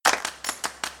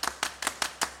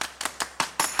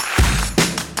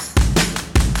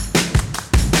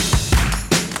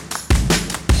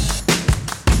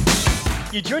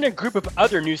You join a group of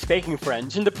other new spanking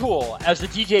friends in the pool as the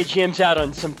DJ jams out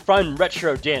on some fun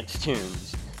retro dance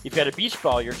tunes. You've got a beach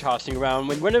ball you're tossing around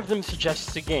when one of them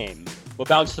suggests a game. We'll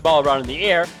bounce the ball around in the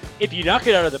air. If you knock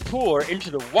it out of the pool or into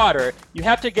the water, you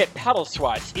have to get paddle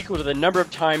swats equal to the number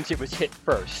of times it was hit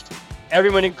first.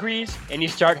 Everyone agrees, and you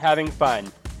start having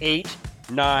fun. 8,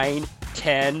 9,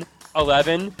 10,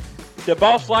 11. The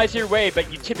ball flies your way, but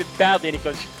you tip it badly and it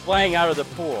goes flying out of the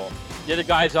pool. The other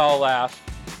guys all laugh.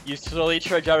 You slowly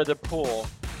trudge out of the pool.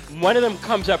 One of them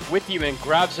comes up with you and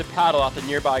grabs a paddle off the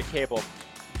nearby table.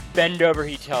 Bend over,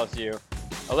 he tells you.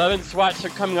 11 swats are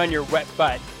coming on your wet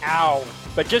butt. Ow.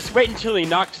 But just wait until he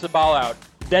knocks the ball out.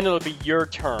 Then it'll be your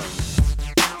turn.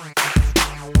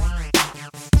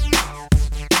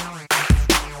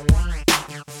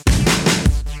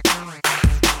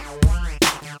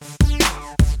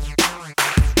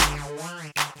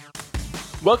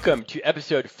 Welcome to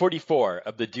episode 44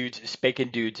 of the Dudes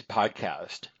Spankin' Dudes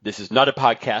podcast. This is not a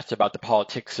podcast about the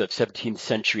politics of 17th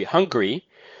century Hungary,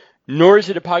 nor is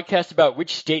it a podcast about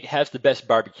which state has the best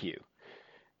barbecue.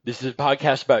 This is a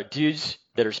podcast about dudes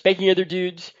that are spanking other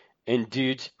dudes and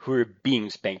dudes who are being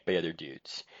spanked by other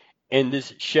dudes. And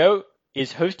this show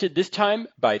is hosted this time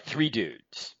by three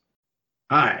dudes.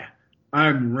 Hi,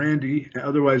 I'm Randy,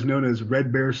 otherwise known as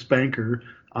Red Bear Spanker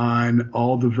on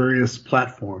all the various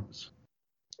platforms.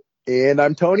 And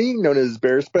I'm Tony, known as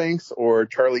Bear Spanks or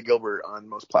Charlie Gilbert on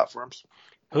most platforms.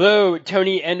 Hello,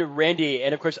 Tony and Randy.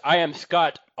 And of course, I am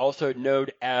Scott, also known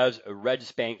as Red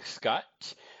Spank Scott.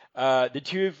 The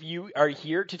two of you are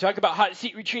here to talk about Hot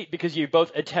Seat Retreat because you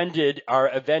both attended our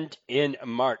event in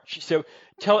March. So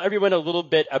tell everyone a little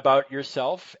bit about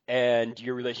yourself and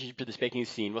your relationship to the spanking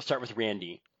scene. We'll start with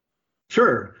Randy.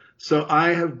 Sure. So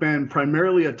I have been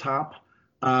primarily a top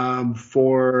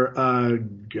for, I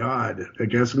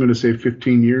guess I'm going to say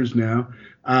 15 years now.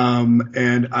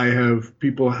 And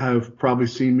people have probably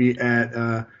seen me at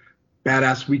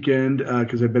Badass Weekend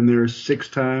because I've been there 6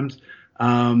 times.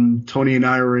 Tony and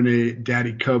I are in a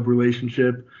daddy cub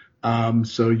relationship.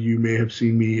 So you may have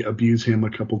seen me abuse him a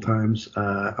couple times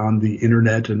on the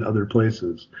internet and other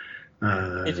places.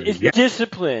 It's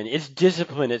discipline. It's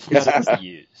discipline. It's not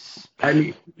abuse. I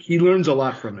mean, he learns a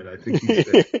lot from it. I think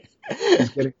he's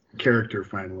getting character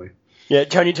finally. Yeah,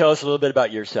 Tony, tell us a little bit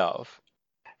about yourself.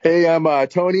 Hey, I'm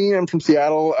Tony. I'm from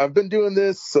Seattle. I've been doing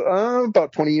this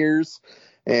about 20 years,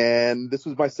 and this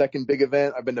was my second big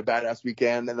event. I've been to Badass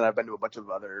Weekend, and then I've been to a bunch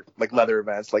of other like leather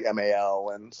events like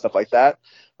MAL and stuff like that.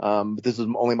 But this is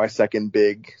only my second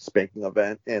big spanking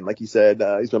event, and like you said,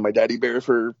 he's been my daddy bear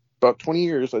for about 20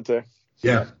 years, I'd say.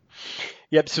 Yeah.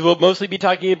 Yep, so we'll mostly be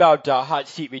talking about Hot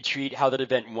Seat Retreat, how that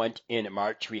event went in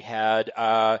March. We had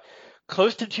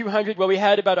close to 200. Well, we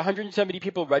had about 170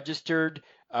 people registered.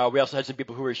 We also had some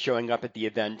people who were showing up at the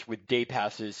event with day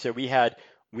passes. So we had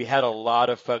a lot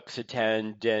of folks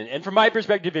attend. And from my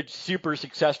perspective, it's super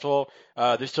successful.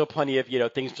 There's still plenty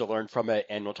of things to learn from it,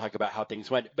 and we'll talk about how things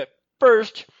went. But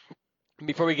first,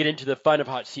 before we get into the fun of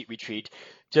Hot Seat Retreat,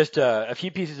 just a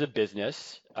few pieces of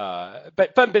business,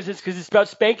 but fun business because it's about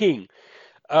spanking.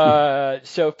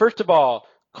 So first of all,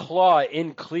 Claw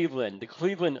in Cleveland, the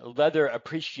Cleveland Leather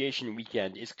Appreciation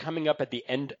Weekend is coming up at the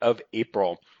end of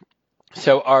April.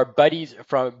 So our buddies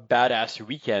from Badass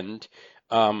Weekend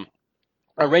are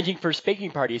arranging for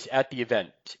spanking parties at the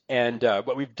event. And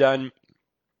what we've done,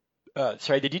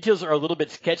 the details are a little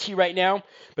bit sketchy right now,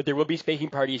 but there will be spanking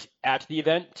parties at the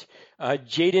event.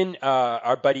 Jaden,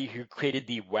 our buddy who created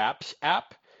the WAPS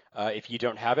app, if you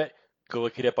don't have it, go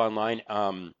look it up online,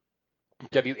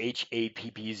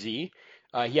 WHAPPZ.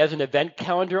 He has an event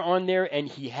calendar on there, and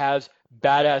he has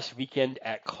Badass Weekend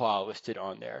at Claw listed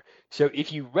on there. So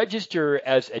if you register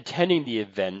as attending the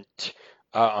event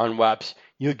on WAPS,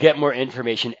 you'll get more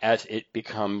information as it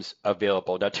becomes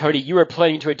available. Now, Tony, you are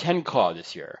planning to attend Claw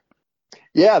this year.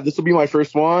 Yeah, this will be my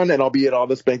first one, and I'll be at all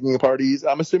the spanking parties.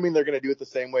 I'm assuming they're going to do it the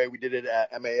same way we did it at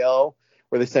MAL,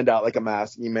 where they send out like a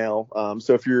mass email.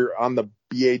 So if you're on the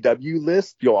BAW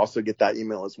list, you'll also get that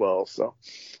email as well. So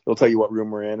it'll tell you what room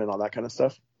we're in and all that kind of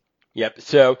stuff. Yep.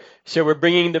 So we're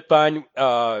bringing the fun.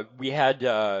 We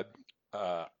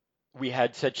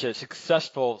had such a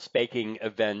successful spanking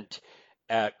event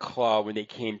at Claw when they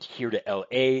came here to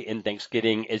LA in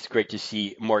Thanksgiving. It's great to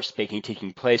see more spanking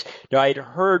taking place. Now, I had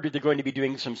heard they're going to be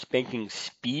doing some spanking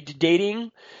speed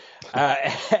dating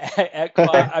at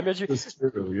Claw. I'm not sure. That's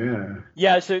true, yeah.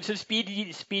 Yeah, so speed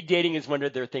dating is one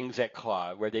of their things at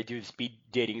Claw, where they do speed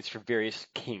datings for various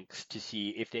kinks to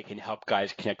see if they can help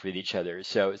guys connect with each other.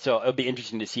 So it'll be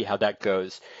interesting to see how that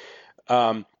goes.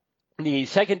 The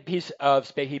second piece of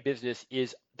spanking business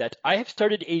is that I have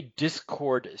started a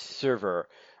Discord server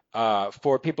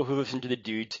for people who listen to the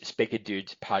Dudes Spank It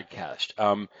Dudes podcast.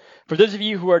 For those of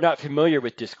you who are not familiar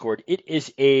with Discord, it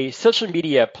is a social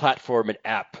media platform and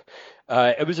app.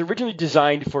 It was originally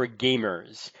designed for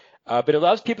gamers, but it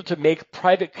allows people to make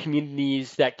private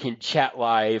communities that can chat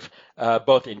live,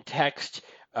 both in text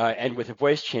and with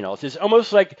voice channels. It's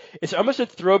almost a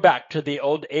throwback to the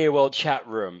old AOL chat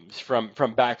rooms from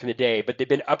back in the day, but they've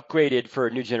been upgraded for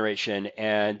a new generation,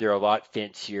 and they're a lot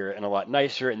fancier and a lot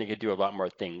nicer, and they can do a lot more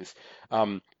things.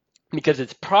 Because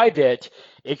it's private,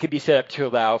 it could be set up to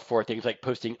allow for things like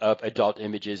posting of adult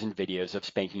images and videos of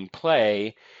spanking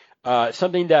play,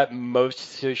 something that most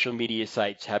social media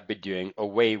sites have been doing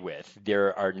away with.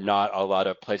 There are not a lot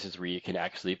of places where you can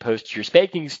actually post your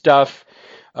spanking stuff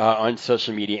on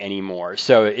social media anymore.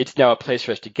 So it's now a place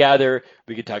for us to gather.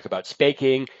 We can talk about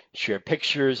spanking, share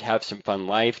pictures, have some fun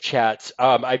live chats.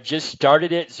 I've just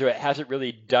started it, so it hasn't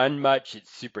really done much.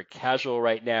 It's super casual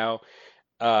right now,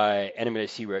 and I'm going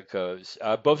to see where it goes.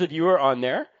 Both of you are on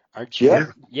there, aren't you?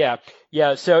 Yeah.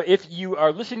 Yeah. So if you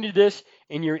are listening to this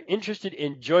and you're interested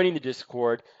in joining the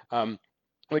Discord,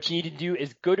 what you need to do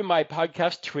is go to my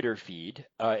podcast Twitter feed.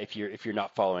 If you're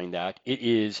not following that, it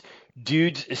is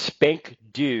Dudes Spank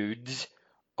Dudes,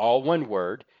 all one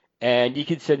word, and you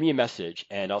can send me a message,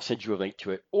 and I'll send you a link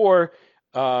to it. Or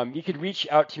you can reach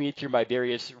out to me through my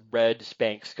various Red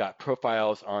Spank Scott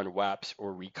profiles on WAPS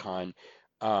or Recon,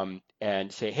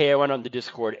 and say, hey, I went on the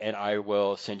Discord, and I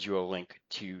will send you a link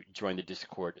to join the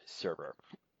Discord server.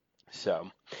 So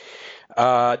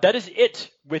that is it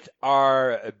with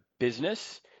our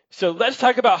business. So let's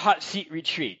talk about Hot Seat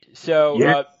Retreat.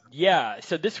 So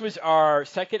so this was our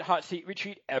second Hot Seat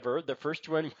Retreat ever. The first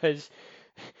one was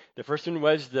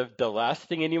the last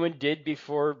thing anyone did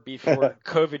before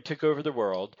COVID took over the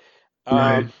world.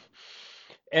 Right.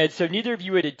 And so neither of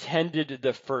you had attended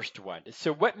the first one.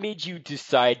 So what made you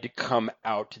decide to come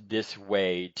out this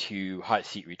way to Hot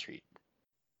Seat Retreat?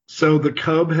 So the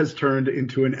Cub has turned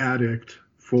into an addict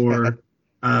for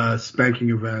spanking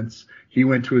events. He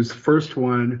went to his first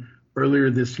one earlier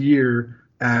this year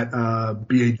at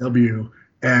BAW,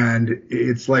 and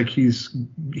it's like he's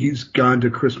gone to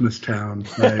Christmas Town.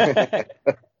 Right?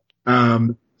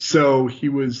 So he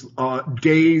was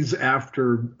days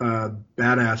after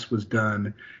Badass was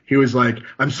done. He was like,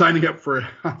 "I'm signing up for a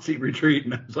Hot Seat Retreat,"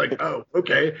 and I was like, "Oh,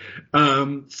 okay."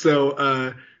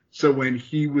 So when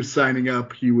he was signing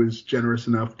up, he was generous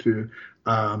enough to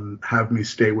have me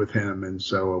stay with him, and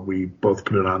so we both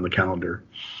put it on the calendar.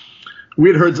 We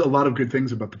had heard a lot of good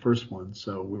things about the first one,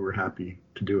 so we were happy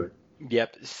to do it.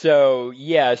 Yep. So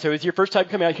it's your first time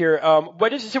coming out here.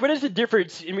 What is the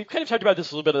difference? And we've kind of talked about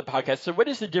this a little bit on the podcast. So what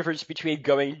is the difference between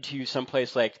going to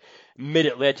someplace like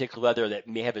Mid-Atlantic Leather that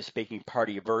may have a spanking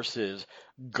party versus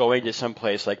going to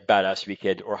someplace like Badass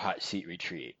Weekend or Hot Seat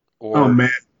Retreat? Oh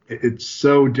man, it's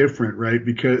so different, right?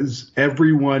 Because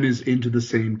everyone is into the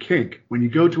same kink. When you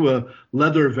go to a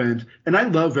leather event, and I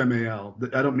love MAL.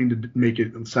 I don't mean to make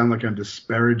it sound like I'm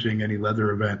disparaging any leather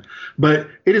event, but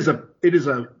it is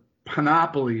a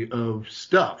panoply of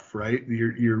stuff, right?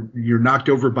 You're knocked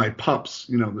over by pups,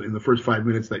 in the first 5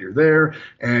 minutes that you're there,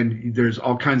 and there's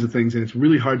all kinds of things, and it's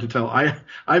really hard to tell.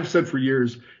 I've said for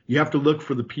years, you have to look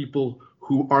for the people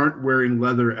who aren't wearing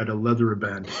leather at a leather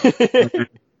event.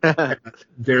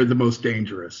 They're the most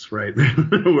dangerous, right?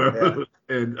 Yeah.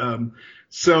 And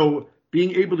so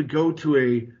being able to go to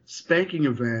a spanking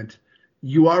event,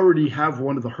 you already have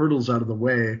one of the hurdles out of the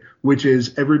way, which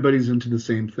is everybody's into the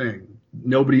same thing.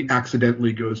 Nobody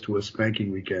accidentally goes to a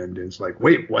spanking weekend and it's like,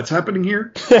 wait, what's happening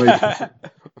here? Like,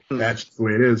 that's the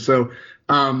way it is. So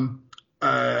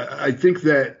I think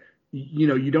that,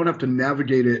 you don't have to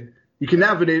navigate it. You can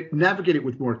navigate it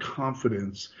with more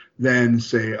confidence than,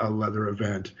 say, a leather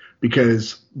event,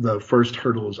 because the first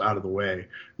hurdle is out of the way.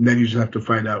 And then you just have to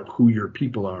find out who your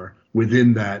people are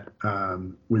within that,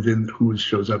 within who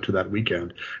shows up to that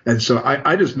weekend. And so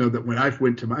I just know that when I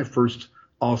went to my first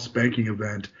all spanking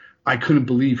event, I couldn't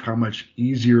believe how much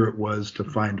easier it was to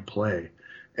find play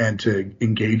and to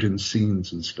engage in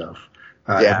scenes and stuff.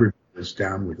 Everybody was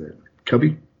down with it.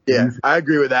 Cubby? Yeah, I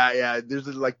agree with that. Yeah, there's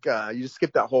you just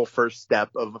skip that whole first step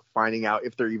of finding out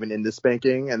if they're even into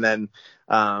spanking, and then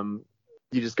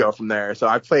you just go from there. So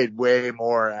I played way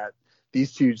more at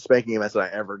these two spanking events than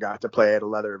I ever got to play at a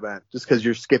leather event, just because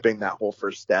you're skipping that whole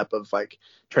first step of like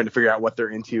trying to figure out what they're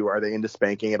into. Are they into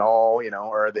spanking at all,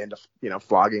 or are they into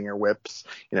flogging or whips,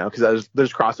 because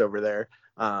there's crossover there.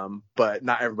 But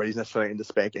not everybody's necessarily into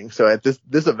spanking. So at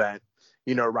this event,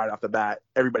 right off the bat,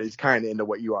 everybody's kind of into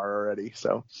what you are already.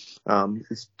 So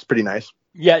it's pretty nice.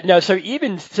 Yeah, no, so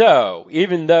even though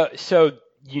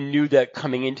you knew that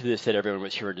coming into this that everyone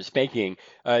was here into spanking.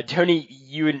 Tony,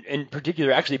 you in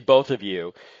particular, actually both of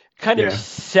you, kind of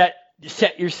Yeah.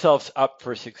 set yourselves up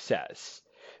for success.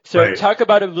 So Right. talk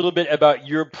about a little bit about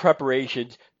your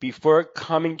preparations before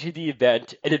coming to the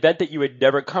event, an event that you had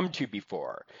never come to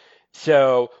before.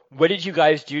 So what did you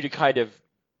guys do to kind of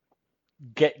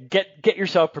get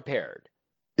yourself prepared?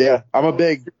 Yeah, I'm a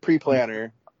big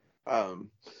pre-planner.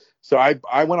 So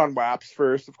I went on WAPS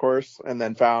first, of course, and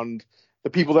then found the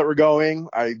people that were going.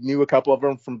 I knew a couple of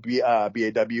them from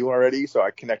BAW already, so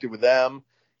I connected with them.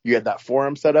 You had that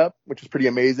forum set up, which was pretty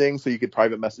amazing. So you could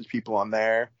private message people on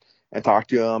there and talk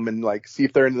to them and like see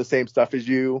if they're into the same stuff as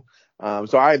you.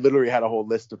 So I literally had a whole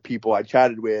list of people I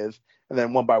chatted with, and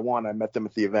then one by one I met them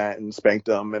at the event and spanked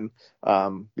them. And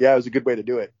yeah, it was a good way to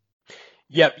do it.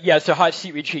 Yeah. So Hot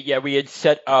Seat Retreat, yeah, we had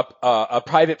set up a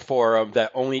private forum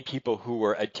that only people who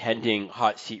were attending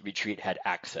Hot Seat Retreat had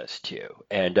access to,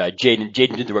 and Jaden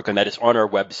did the work on that. It's on our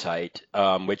website,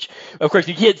 which of course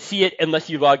you can't see it unless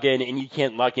you log in, and you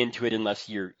can't log into it unless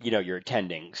you're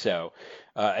attending. So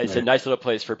it's a nice little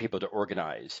place for people to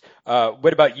organize.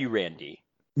 What about you, Randy?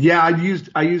 Yeah, I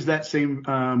used that same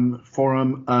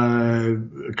forum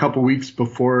a couple weeks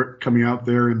before coming out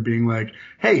there and being like,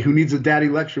 hey, who needs a daddy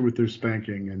lecture with their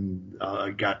spanking? And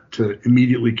I got to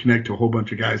immediately connect to a whole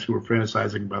bunch of guys who were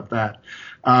fantasizing about that.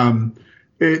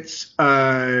 It's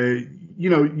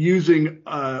using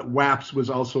WAPS was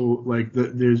also like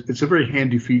it's a very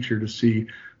handy feature to see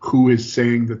who is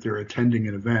saying that they're attending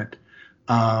an event.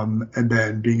 And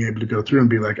then being able to go through and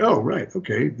be like, oh, right,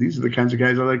 okay, these are the kinds of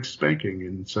guys I like spanking.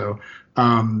 And so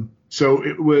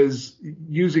it was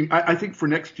using, I think for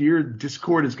next year,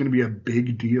 Discord is going to be a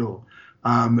big deal.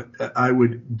 I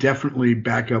would definitely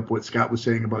back up what Scott was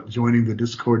saying about joining the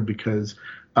Discord because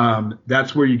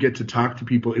that's where you get to talk to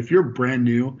people. If you're brand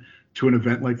new to an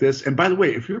event like this, and by the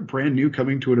way, if you're brand new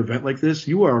coming to an event like this,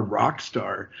 you are a rock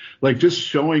star. Like just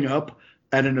showing up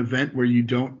at an event where you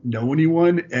don't know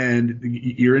anyone and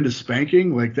you're into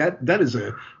spanking, like that is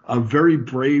a very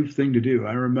brave thing to do.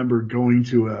 I remember going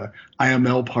to a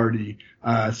IML party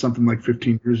something like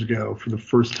 15 years ago for the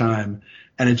first time,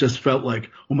 and it just felt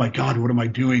like, oh my God, what am I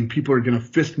doing? People are going to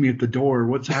fist me at the door.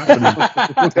 What's happening?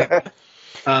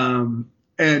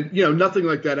 And nothing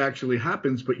like that actually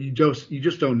happens, but you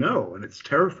just don't know, and it's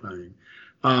terrifying.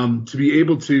 To be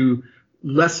able to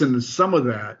lessen some of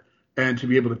that and to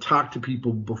be able to talk to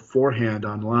people beforehand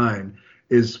online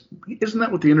isn't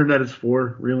that what the internet is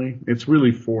for, really? It's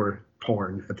really for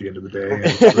porn at the end of the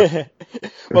day.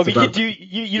 Well, you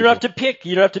don't have to pick.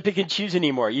 You don't have to pick and choose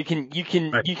anymore. You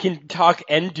can talk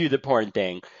and do the porn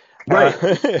thing.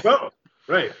 Right. Well,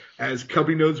 right. As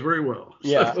Cubby knows very well.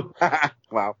 Yeah. So.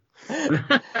 Wow.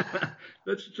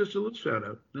 That's just a little shout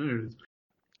out. There it is.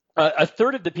 A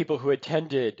third of the people who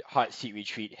attended Hot Seat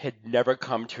Retreat had never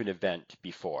come to an event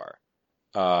before,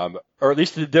 or at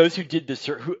least those who did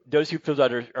those who filled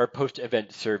out our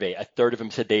post-event survey. A third of them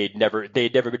said they had never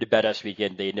been to Badass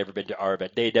Weekend. They had never been to our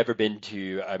event. They had never been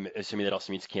to. I'm assuming that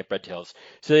also means Camp Red Tails.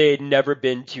 So they had never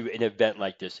been to an event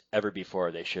like this ever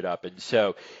before they showed up. And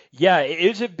so, yeah, it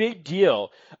was a big deal.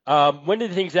 One of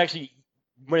the things actually.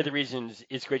 One of the reasons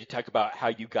it's great to talk about how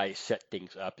you guys set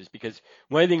things up is because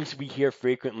one of the things we hear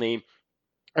frequently,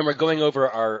 and we're going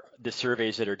over the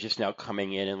surveys that are just now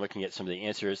coming in and looking at some of the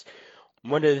answers.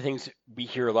 One of the things we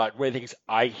hear a lot, one of the things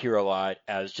I hear a lot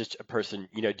as just a person,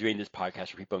 doing this podcast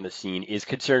for people on the scene is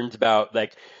concerns about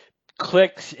like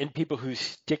cliques and people who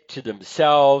stick to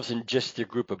themselves and just their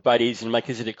group of buddies. And I'm like,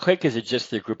 is it a clique? Is it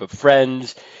just their group of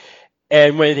friends?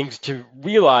 And one of the things to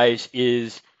realize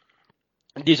is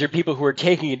these are people who are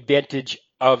taking advantage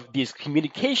of these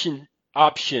communication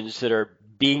options that are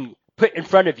being put in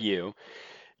front of you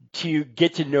to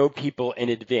get to know people in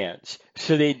advance.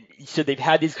 So they've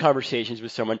had these conversations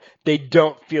with someone. They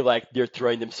don't feel like they're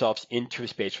throwing themselves into a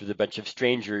space with a bunch of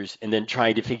strangers and then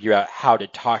trying to figure out how to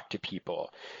talk to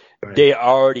people. Right. They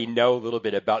already know a little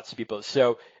bit about some people.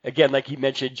 So again, like you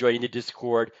mentioned, joining the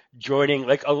Discord, joining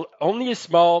like only a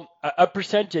small a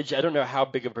percentage. I don't know how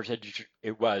big a percentage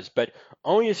it was, but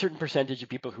only a certain percentage of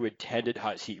people who attended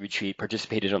Hot Seat Retreat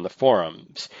participated on the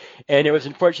forums. And it was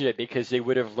unfortunate because they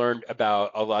would have learned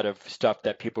about a lot of stuff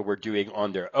that people were doing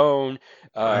on their own,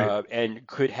 right. And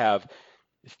could have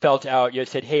felt out,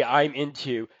 said, hey, I'm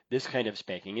into this kind of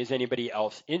spanking. Is anybody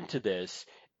else into this?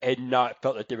 And not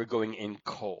felt like they were going in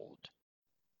cold.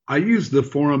 I used the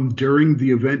forum during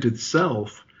the event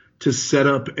itself to set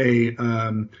up a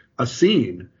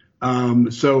scene.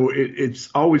 So it's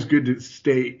always good to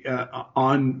stay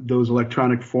on those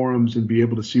electronic forums and be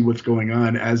able to see what's going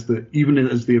on even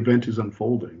as the event is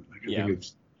unfolding. Like, I think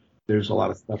there's a lot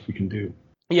of stuff we can do.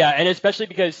 Yeah, and especially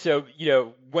because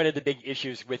one of the big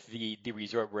issues with the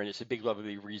resort we're in, it's a big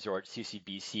lovely resort,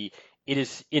 CCBC. It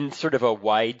is in sort of a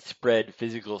widespread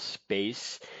physical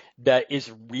space that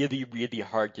is really, really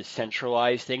hard to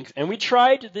centralize things. And we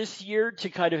tried this year to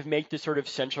kind of make this sort of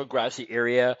central grassy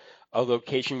area a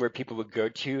location where people would go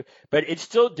to, but it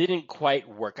still didn't quite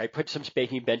work. I put some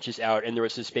spanking benches out, and there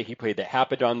was some spanking play that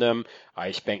happened on them.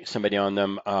 I spanked somebody on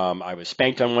them. I was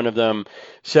spanked on one of them.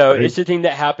 So Right. it's a thing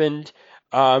that happened.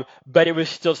 But it was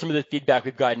still some of the feedback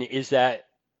we've gotten is that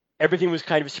everything was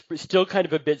kind of still kind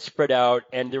of a bit spread out,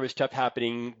 and there was stuff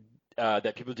happening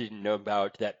that people didn't know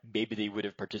about that maybe they would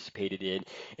have participated in.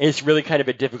 And it's really kind of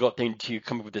a difficult thing to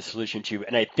come up with a solution to.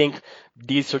 And I think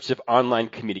these sorts of online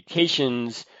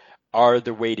communications are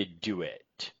the way to do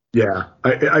it. Yeah,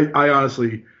 I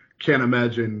honestly can't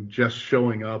imagine just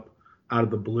showing up out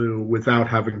of the blue without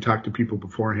having talked to people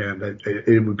beforehand.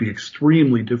 It would be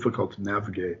extremely difficult to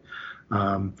navigate.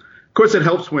 Of course, it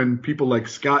helps when people like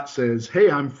Scott says, "Hey,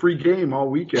 I'm free game all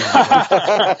weekend."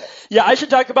 Yeah, I should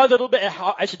talk about a little bit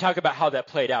I should talk about how that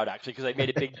played out actually because I made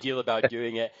a big deal about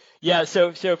doing it. Yeah,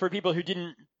 so for people who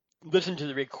didn't listen to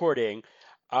the recording,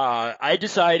 I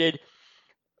decided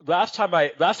last time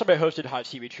I hosted Hot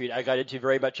Seat Retreat, I got into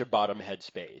very much a bottom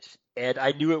headspace, and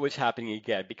I knew it was happening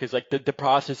again because like the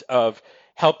process of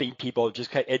helping people just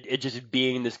it just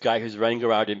being this guy who's running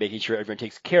around and making sure everyone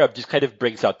takes care of just kind of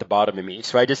brings out the bottom in me.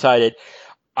 So I decided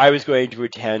I was going to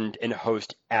attend and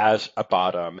host as a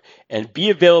bottom and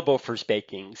be available for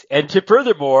spankings, and to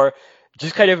furthermore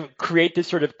just kind of create this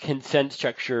sort of consent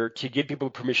structure to give people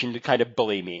permission to kind of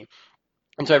bully me.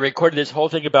 And so I recorded this whole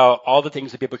thing about all the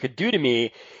things that people could do to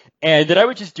me, and that I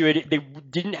would just do it. They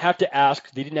didn't have to ask,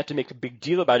 they didn't have to make a big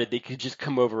deal about it. They could just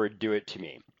come over and do it to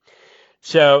me.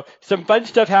 So some fun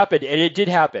stuff happened, and it did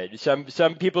happen.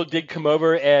 Some people did come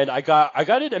over, and I got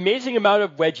an amazing amount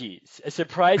of wedgies, a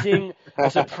surprising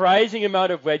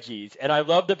amount of wedgies, and I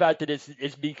love the fact that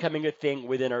it's becoming a thing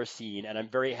within our scene, and I'm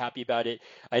very happy about it.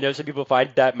 I know some people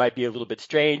find that might be a little bit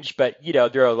strange, but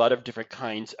there are a lot of different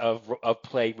kinds of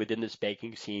play within the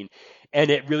spanking scene, and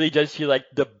it really does feel like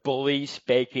the bully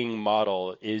spanking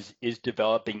model is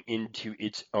developing into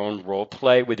its own role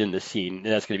play within the scene, and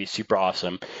that's going to be super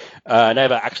awesome. And I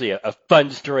have actually a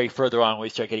fun story further on when we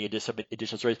start getting into some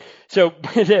additional stories. So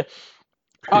the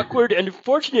awkward and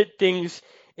unfortunate things,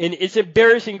 and it's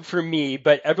embarrassing for me,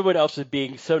 but everyone else was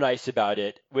being so nice about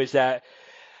it, was that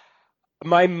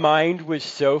my mind was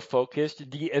so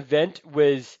focused. The event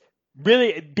was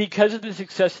really, because of the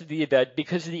success of the event,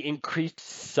 because of the increased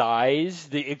size,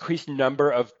 the increased number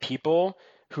of people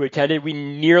who attended, we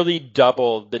nearly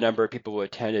doubled the number of people who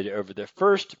attended over the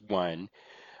first one.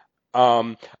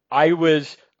 I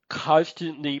was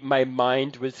my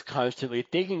mind was constantly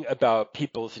thinking about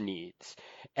people's needs.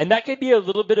 And that could be a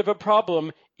little bit of a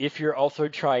problem if you're also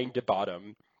trying to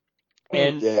bottom.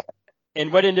 And Yeah.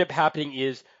 and what ended up happening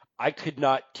is I could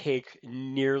not take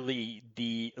nearly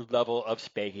the level of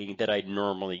spanking that I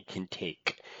normally can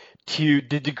take to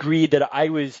the degree that I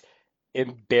was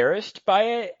embarrassed by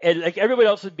it, and like everyone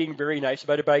else was being very nice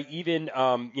about it. But I even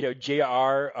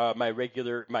JR, my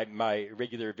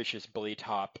regular vicious bully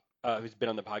top, who's been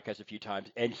on the podcast a few times,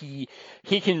 and he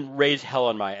can raise hell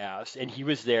on my ass, and he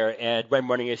was there. And one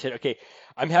morning I said, okay,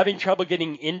 I'm having trouble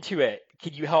getting into it,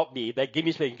 can you help me, like give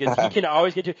me something, because he can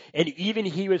always get to. And even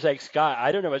he was like, Scott,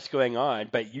 I don't know what's going on,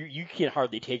 but you can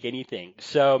hardly take anything.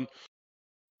 So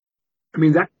I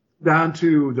mean, that down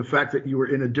to the fact that you were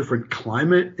in a different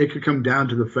climate. It could come down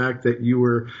to the fact that you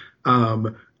were,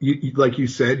 like you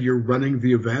said, you're running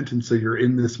the event, and so you're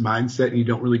in this mindset, and you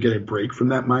don't really get a break from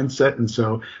that mindset. And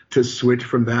so to switch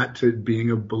from that to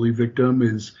being a bully victim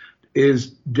is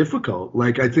difficult.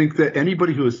 Like, I think that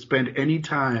anybody who has spent any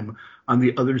time on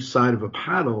the other side of a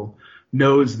paddle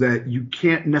knows that you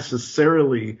can't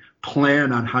necessarily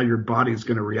plan on how your body is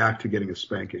going to react to getting a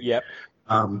spanking. yep.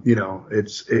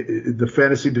 The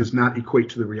fantasy does not equate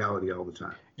to the reality all the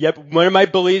time. Yep, one of my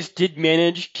bullies did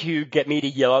manage to get me to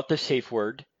yell out the safe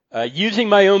word using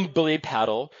my own bully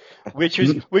paddle, which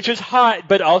was hot,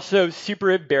 but also super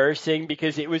embarrassing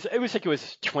because it was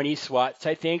 20 swats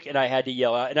I think, and I had to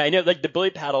yell out. And I know like the bully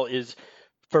paddle is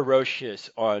ferocious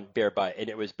on bare butt, and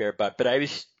it was bare butt, but I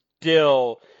was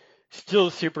still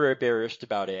super embarrassed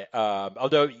about it.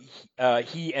 Although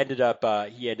he ended up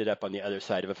on the other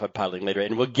side of a fun paddling later,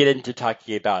 and we'll get into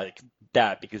talking about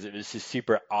that because it was a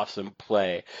super awesome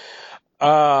play.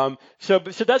 So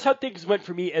that's how things went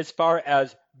for me as far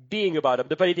as being a bottom.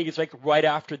 The funny thing is, like right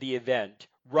after the event,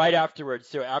 right afterwards.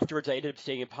 So afterwards, I ended up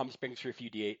staying in Palm Springs for a few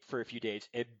days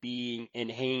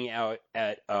and hanging out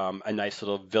at a nice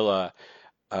little villa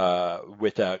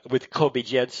with Colby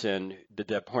Jensen,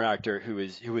 the porn actor who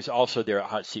was also there at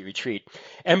Hot Seat Retreat,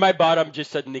 and my bottom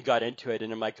just suddenly got into it,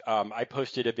 and I'm like, I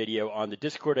posted a video on the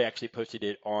Discord. I actually posted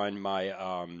it on my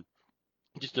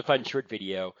just a fun short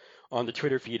video on the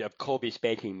Twitter feed of Colby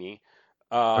spanking me.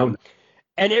 Oh,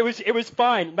 And it was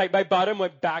fine. My bottom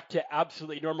went back to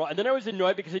absolutely normal, and then I was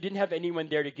annoyed because I didn't have anyone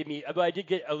there to give me. Although I did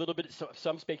get a little bit of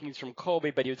some spankings from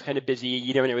Colby, but he was kind of busy,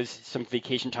 and it was some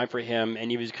vacation time for him, and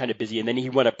he was kind of busy. And then he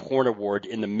won a porn award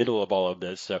in the middle of all of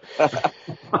this, so I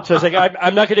was like,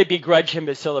 I'm not going to begrudge him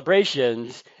his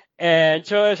celebrations. And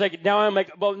so I was like,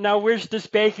 well, now where's the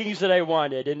spankings that I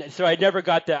wanted? And so I never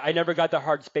got the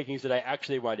hard spankings that I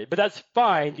actually wanted. But that's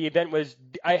fine. The event was,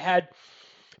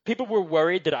 people were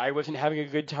worried that I wasn't having a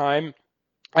good time.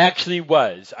 I actually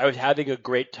was. I was having a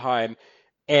great time,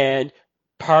 and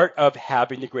part of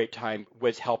having the great time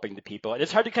was helping the people. And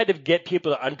it's hard to kind of get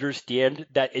people to understand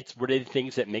that it's one of the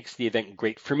things that makes the event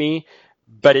great for me,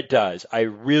 but it does. I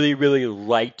really, really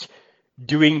liked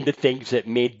doing the things that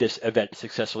made this event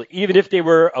successful, even if they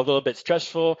were a little bit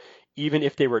stressful, even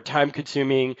if they were time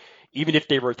consuming, even if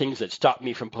they were things that stopped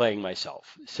me from playing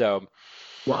myself. So,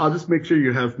 well, I'll just make sure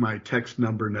you have my text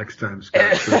number next time,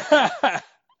 Scott.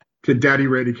 So Daddy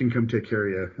Reddy can come take care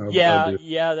of you.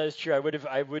 Yeah, that's true. I would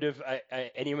have.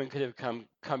 Anyone could have come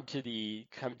to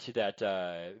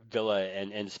that villa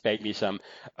and spanked me some.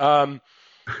 But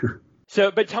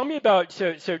tell me about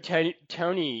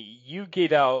Tony. You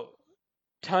gave out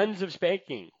tons of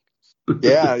spanking.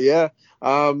 Yeah.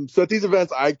 So at these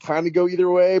events, I kind of go either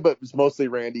way, but it's mostly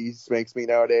Randy spanks me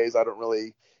nowadays. I don't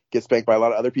really get spanked by a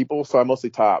lot of other people, so I mostly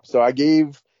top. So I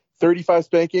gave 35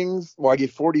 spankings. Well, I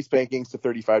gave 40 spankings to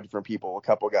 35 different people. A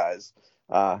couple guys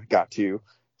got 2.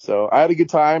 So I had a good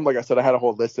time. Like I said, I had a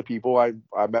whole list of people I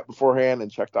met beforehand and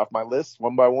checked off my list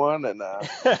one by one, and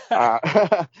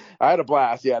I had a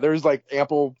blast. Yeah, there was like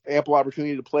ample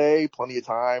opportunity to play, plenty of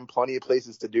time, plenty of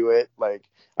places to do it. Like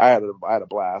I had a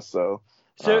blast. So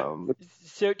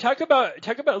talk about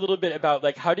a little bit about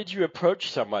like how did you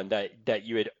approach someone that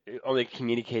you had only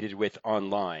communicated with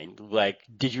online? Like,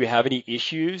 did you have any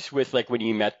issues with like when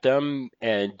you met them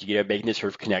and making this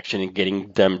sort of connection and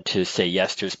getting them to say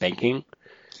yes to spanking?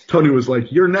 Tony was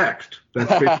like, "You're next."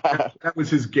 That was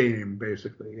his game,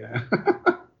 basically. Yeah.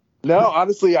 No,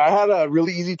 honestly, I had a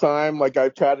really easy time. Like I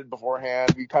chatted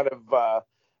beforehand. We kind of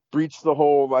breached the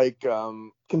whole like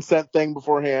consent thing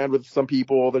beforehand with some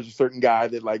people. There's a certain guy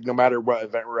that like no matter what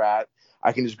event we're at,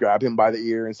 I can just grab him by the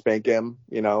ear and spank him.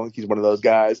 He's one of those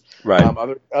guys. Right.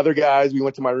 Other guys, we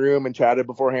went to my room and chatted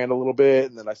beforehand a little bit,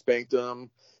 and then I spanked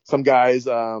them. Some guys,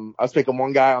 I was spanking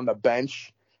one guy on the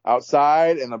bench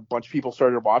outside, and a bunch of people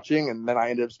started watching, and then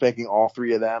I ended up spanking all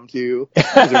 3 of them too.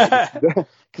 Because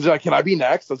they're like, "Can I be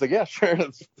next?" I was like, "Yeah, sure,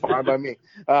 that's fine by me.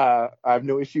 I have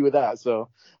no issue with that." So,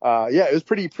 it was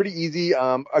pretty easy.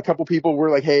 A couple people were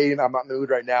like, "Hey, I'm not in the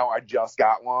mood right now. I just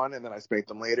got one," and then I spanked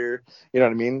them later. You know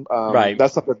what I mean? Right.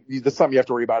 That's something you have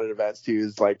to worry about at events too.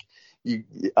 Is like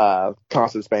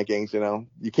constant spankings.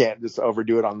 You can't just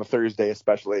overdo it on the Thursday,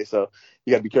 especially. So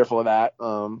you got to be careful of that.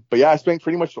 But yeah, I spanked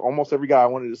pretty much almost every guy I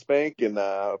wanted to spank, and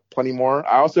plenty more.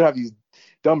 I also have these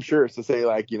dumb shirts to say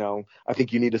like, I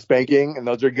think you need a spanking, and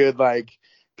those are good. Like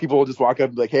people will just walk up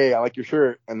and be like, "Hey, I like your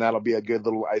shirt," and that'll be a good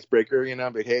little icebreaker.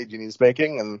 Like, "Hey, do you need a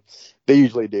spanking?" And they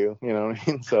usually do. You know what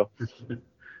I mean? So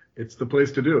it's the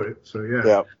place to do it. So yeah.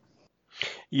 Yeah.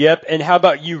 Yep. And how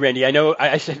about you, Randy? I know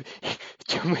I said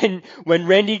when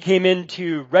Randy came in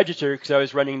to register, because I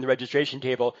was running the registration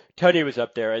table, Tony was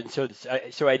up there, and so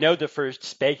I know the first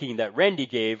spanking that Randy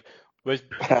gave was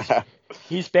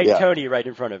he spanked Tony right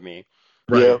in front of me.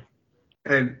 Right. Yeah.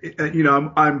 And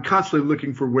I'm constantly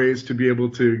looking for ways to be able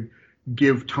to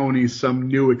give Tony some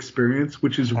new experience,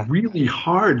 which is really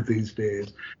hard these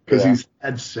days because he's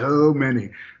had so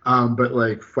many. But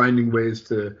like finding ways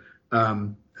to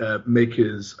make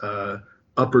his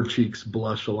upper cheeks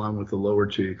blush along with the lower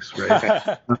cheeks,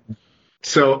 right?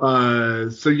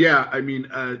 So yeah, I mean,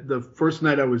 the first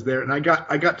night I was there, and I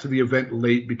got to the event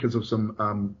late because of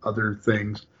some other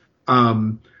things.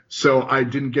 So I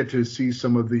didn't get to see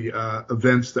some of the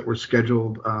events that were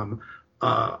scheduled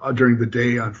during the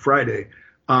day on Friday.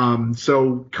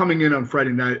 So coming in on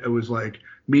Friday night, it was like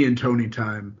me and Tony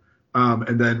time.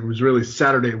 And then it was really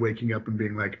Saturday waking up and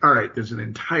being like, all right, there's an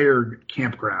entire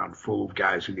campground full of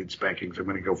guys who need spankings. I'm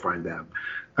going to go find them.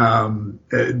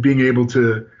 Being able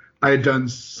to, I had done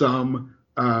some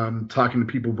talking to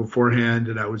people beforehand,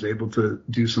 and I was able to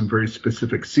do some very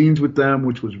specific scenes with them,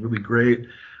 which was really great.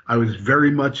 I was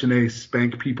very much in a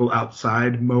spank people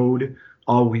outside mode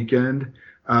all weekend.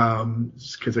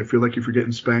 Because I feel like if you're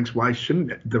getting spanked, why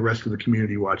shouldn't the rest of the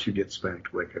community watch you get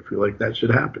spanked? Like, I feel like that should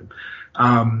happen.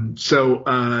 And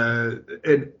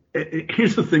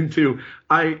here's the thing too.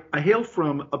 I hail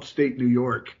from upstate New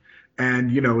York,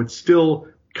 and it's still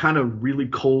kind of really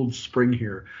cold spring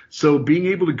here. So being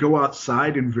able to go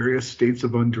outside in various states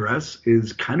of undress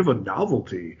is kind of a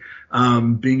novelty.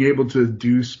 Being able to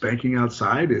do spanking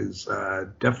outside is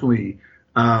definitely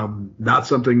not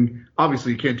something.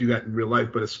 Obviously, you can't do that in real life,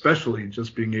 but especially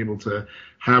just being able to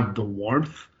have the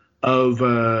warmth of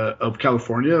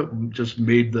California just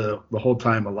made the whole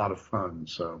time a lot of fun.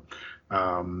 So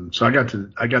I got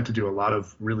to do a lot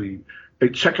of really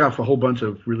check off a whole bunch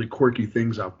of really quirky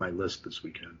things off my list this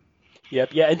weekend. Yep.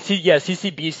 Yeah. And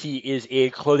CCBC is a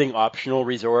clothing optional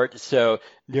resort. So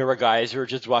there were guys who were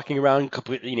just walking around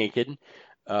completely naked.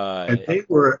 And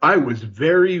I was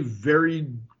very, very,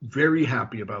 very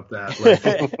happy about that. Like,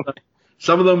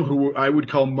 some of them who I would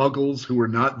call muggles who were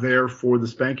not there for the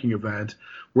spanking event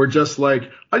were just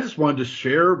like, I just wanted to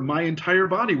share my entire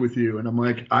body with you. And I'm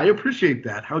like, I appreciate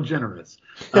that. How generous.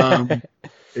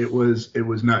 It was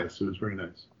nice. It was very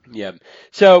nice. Yeah.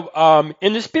 So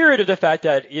in the spirit of the fact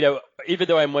that, even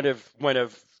though I'm one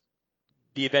of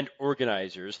the event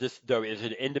organizers, this though is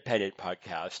an independent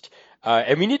podcast,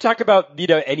 and we need to talk about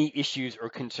any issues or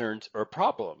concerns or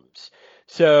problems.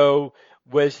 So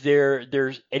was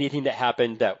there's anything that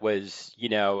happened that was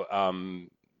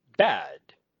bad?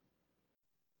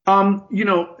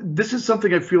 This is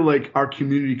something I feel like our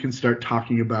community can start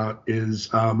talking about is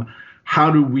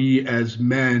how do we as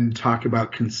men talk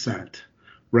about consent,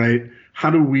 right? How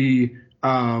do we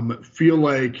feel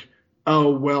like,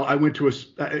 oh, well, I went to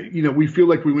we feel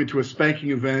like we went to a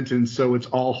spanking event and so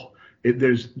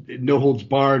there's no holds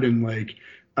barred and like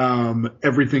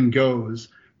everything goes.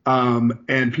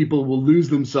 And people will lose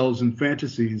themselves in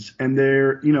fantasies and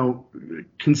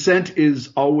consent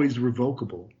is always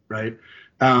revocable, right?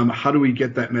 How do we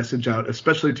get that message out,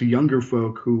 especially to younger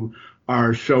folk who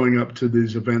are showing up to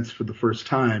these events for the first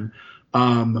time?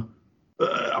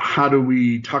 How do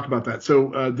we talk about that?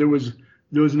 So there was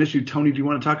an issue. Tony, do you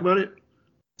want to talk about it?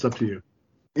 It's up to you.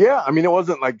 Yeah, I mean, it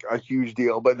wasn't like a huge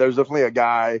deal, but there's definitely a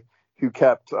guy who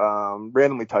kept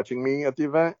randomly touching me at the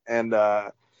event, and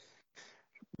 1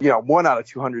 out of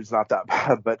 200 is not that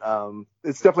bad, but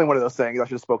it's definitely one of those things I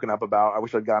should have spoken up about. I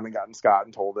wish I'd gotten Scott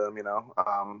and told him,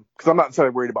 because I'm not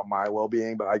necessarily worried about my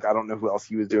well-being, but I don't know who else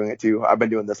he was doing it to. I've been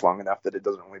doing this long enough that it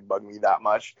doesn't really bug me that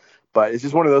much, but it's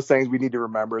just one of those things we need to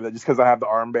remember that just because I have the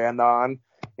armband on,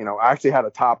 I actually had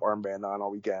a top armband on all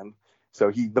weekend.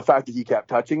 So the fact that he kept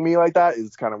touching me like that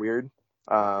is kind of weird.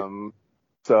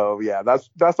 So yeah, that's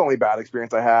the only bad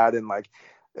experience I had, and like,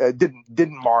 it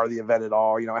didn't mar the event at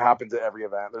all. It happens at every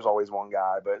event. There's always one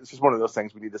guy, but it's just one of those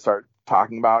things we need to start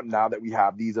talking about now that we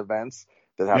have these events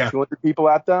that have 200 people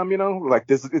at them. Like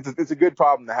this, it's a good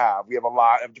problem to have. We have a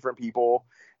lot of different people,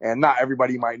 and not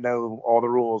everybody might know all the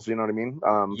rules. You know what I mean?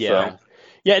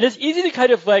 Yeah, and it's easy to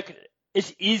kind of like.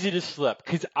 It's easy to slip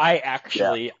because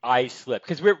I slip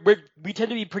because we tend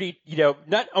to be pretty,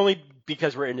 not only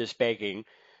because we're into spanking,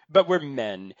 but we're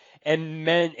men and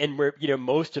we're,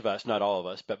 most of us, not all of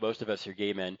us, but most of us are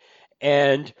gay men,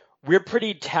 and we're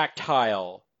pretty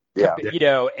tactile. Yeah.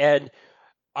 And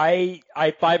I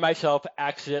find myself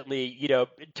accidentally,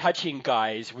 touching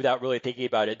guys without really thinking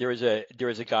about it. There was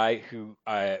a guy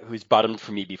who's bottomed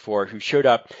for me before who showed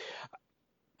up.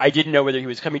 I didn't know whether he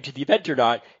was coming to the event or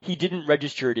not. He didn't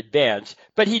register in advance,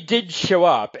 but he did show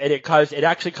up, and it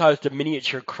actually caused a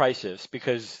miniature crisis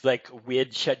because like we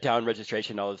had shut down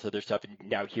registration and all this other stuff, and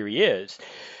now here he is.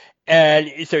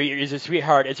 And so he's a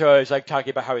sweetheart, and so I was like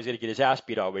talking about how he's going to get his ass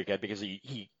beat all weekend because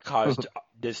he caused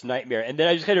this nightmare. And then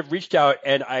I just kind of reached out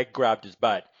and I grabbed his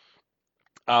butt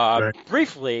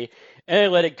briefly. And I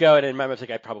let it go, and in my mind, I was like,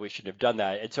 I probably shouldn't have done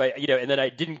that. And so and then I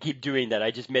didn't keep doing that.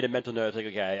 I just made a mental note. I was like,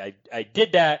 okay, I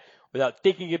did that without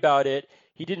thinking about it.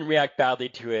 He didn't react badly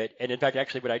to it. And in fact,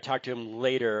 actually, when I talked to him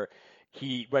later,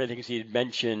 one of the things he had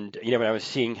mentioned, when I was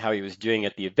seeing how he was doing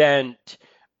at the event,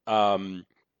 one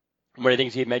of the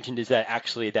things he had mentioned is that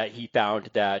actually that he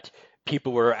found that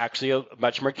people were actually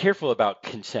much more careful about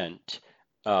consent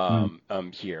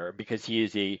here because he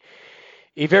is a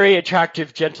very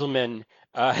attractive gentleman.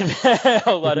 A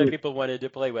lot of people wanted to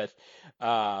play with,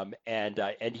 and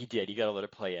he did. He got a lot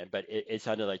of play in, but it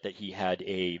sounded like that he had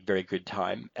a very good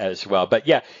time as well. But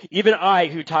yeah, even I,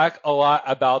 who talk a lot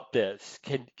about this,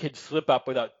 can slip up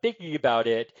without thinking about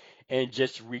it and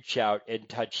just reach out and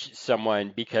touch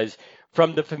someone because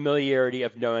from the familiarity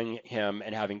of knowing him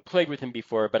and having played with him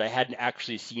before, but I hadn't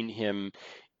actually seen him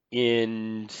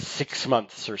in 6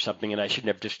 months or something, and I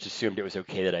shouldn't have just assumed it was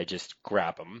okay that I just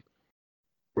grab him.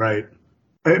 Right.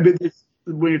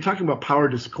 When you're talking about power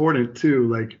discordant too,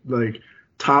 like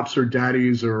tops or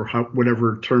daddies or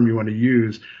whatever term you want to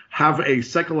use, have a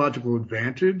psychological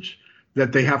advantage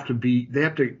that they have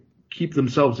to keep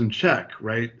themselves in check,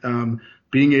 right?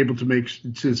 Being able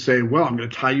to say, well, I'm going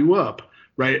to tie you up,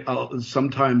 right?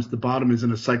 Sometimes the bottom is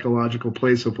in a psychological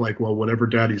place of like, well, whatever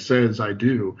daddy says, I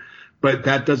do. But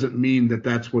that doesn't mean that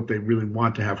that's what they really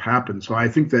want to have happen. So I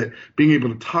think that being able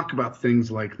to talk about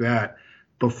things like that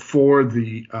before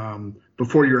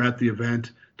you're at the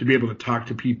event, to be able to talk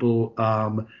to people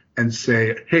and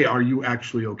say, hey, are you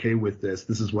actually okay with this?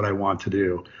 This is what I want to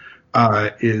do.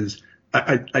 I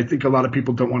think a lot of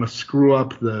people don't want to screw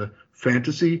up the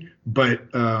fantasy, but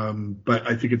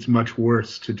I think it's much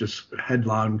worse to just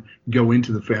headlong go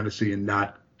into the fantasy and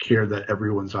not care that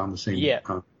everyone's on the same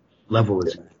level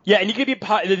as you. Yeah, and you could be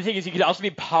the thing is you could also be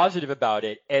positive about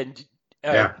it, and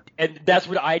that's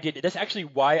what I did. That's actually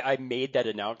why I made that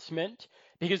announcement,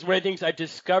 because one of the things I've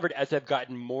discovered as I've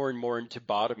gotten more and more into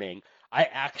bottoming, I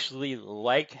actually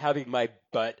like having my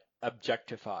butt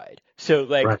objectified. So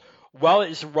while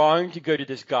it's wrong to go to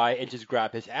this guy and just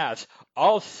grab his ass,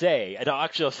 I'll say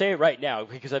it right now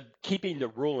because I'm keeping the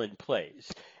rule in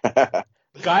place.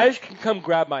 Guys can come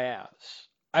grab my ass.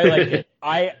 I like it.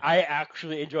 I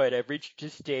actually enjoy it. I've reached a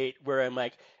state where I'm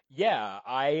like, yeah,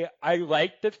 I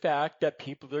like the fact that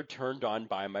people are turned on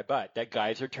by my butt, that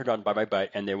guys are turned on by my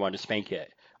butt and they want to spank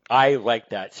it. I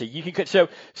like that. So you can so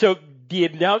the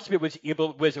announcement was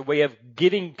a way of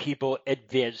giving people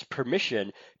advance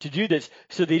permission to do this,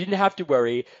 so they didn't have to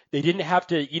worry. They didn't have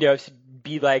to,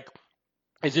 be like,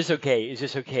 is this okay? Is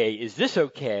this okay? Is this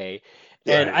okay?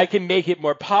 Right. And I can make it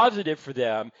more positive for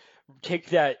them. Take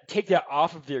that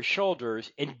off of their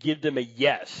shoulders and give them a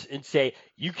yes and say,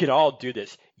 you can all do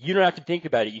this. You don't have to think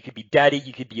about it. You could be daddy.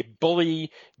 You could be a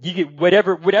bully. You could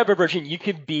whatever version you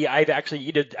could be. I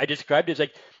described it as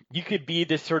like you could be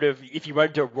this sort of, if you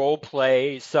wanted to role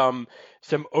play some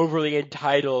overly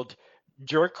entitled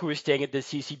jerk who was staying at the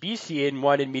CCBC and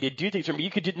wanted me to do things for me.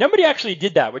 Nobody actually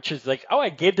did that, which is like, I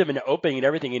gave them an opening and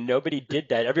everything, and nobody did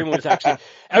that. Everyone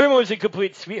was a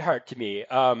complete sweetheart to me.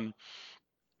 I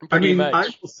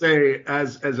will say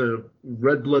as a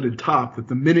red-blooded top that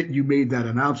the minute you made that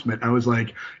announcement, I was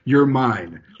like, you're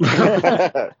mine.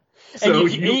 And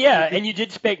you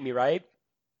did spank me, right?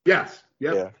 Yes.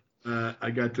 Yep. Yeah.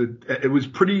 I got to, it was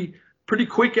pretty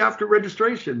quick after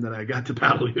registration that I got to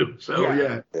paddle you. So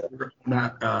you're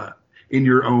not in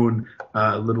your own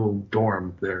little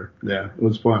dorm there. Yeah, it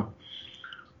was fun.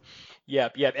 Yeah.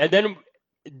 And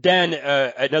then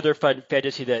another fun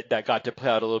fantasy that got to play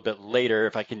out a little bit later,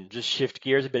 if I can just shift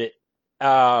gears a bit,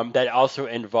 that also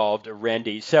involved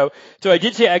Randy. So I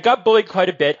did say I got bullied quite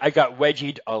a bit. I got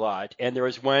wedgied a lot. And there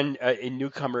was one a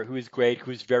newcomer who was great,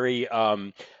 who was very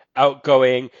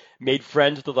outgoing, made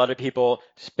friends with a lot of people,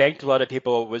 spanked a lot of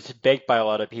people, was spanked by a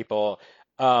lot of people,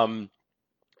 and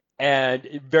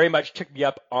very much took me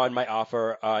up on my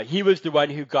offer. He was the one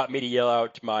who got me to yell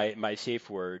out my safe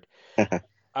word.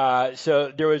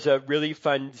 So there was a really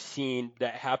fun scene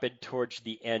that happened towards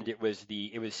the end. It was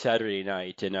Saturday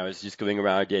night, and I was just going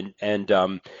around,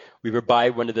 and we were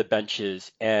by one of the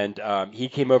benches, and he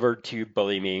came over to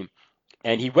bully me,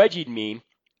 and he wedgied me,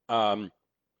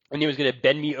 and he was going to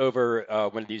bend me over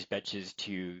one of these benches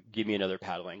to give me another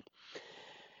paddling.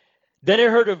 Then I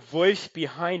heard a voice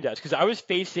behind us, because I was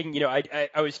facing, I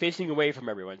was facing away from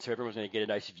everyone, so everyone was going to get a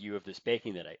nice view of the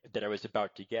spanking that I was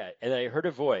about to get. And I heard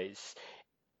a voice,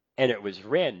 and it was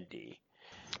Randy.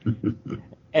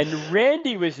 And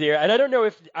Randy was there, and I don't know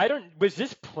was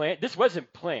this planned? This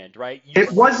wasn't planned, right?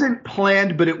 It wasn't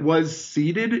planned, but it was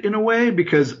seeded in a way,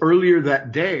 because earlier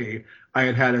that day I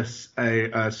had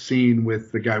a scene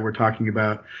with the guy we're talking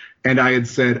about, and I had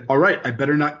said, all right, I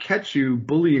better not catch you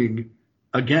bullying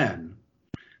again.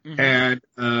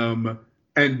 Mm-hmm.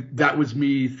 And that was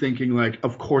me thinking, like,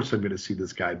 of course I'm going to see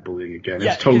this guy bullying again.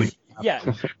 Yeah, it's totally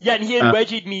and he had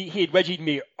wedgied me. He had wedgied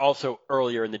me also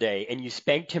earlier in the day, and you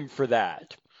spanked him for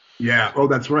that. Yeah. Oh,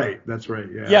 that's right.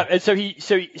 Yeah. Yeah. And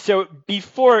so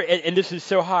before, and this is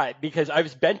so hot because I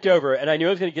was bent over and I knew I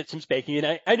was going to get some spanking,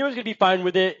 and I knew I was going to be fine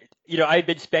with it. I had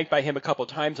been spanked by him a couple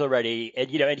times already, and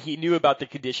and he knew about the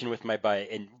condition with my butt,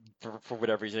 and for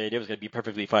whatever reason, I knew it was going to be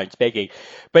perfectly fine spanking,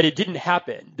 but it didn't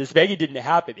happen. The spanking didn't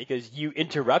happen because you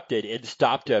interrupted and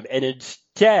stopped him, and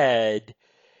instead,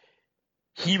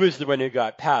 he was the one who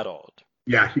got paddled.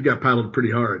 Yeah, he got paddled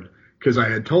pretty hard because I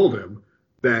had told him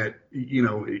that,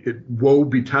 woe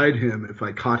betide him if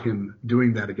I caught him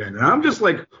doing that again. And I'm just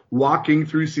like walking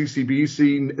through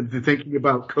CCBC thinking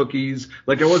about cookies.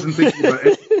 Like I wasn't thinking about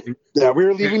anything. Yeah, we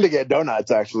were leaving to get donuts,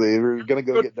 actually. We were going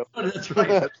to go get donuts. That's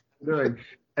right. doing?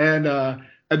 And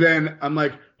then I'm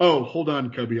like, oh, hold on,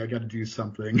 Cubby, I got to do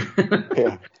something.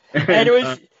 Yeah. And it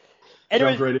was,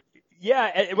 jumped right in.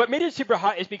 yeah, and what made it super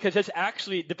hot is because that's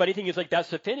actually, the funny thing is, like,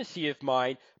 that's a fantasy of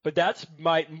mine, but that's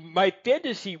my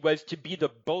fantasy was to be the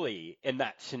bully in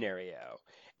that scenario.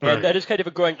 And Right. that is kind of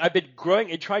I've been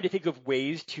growing and trying to think of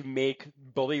ways to make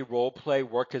bully role play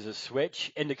work as a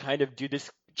switch and to kind of do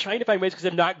this, trying to find ways, because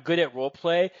I'm not good at role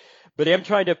play, but I'm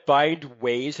trying to find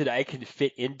ways that I can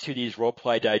fit into these role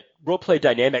play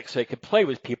dynamics so I can play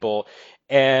with people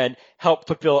and help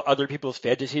fulfill other people's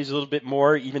fantasies a little bit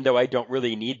more, even though I don't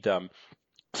really need them.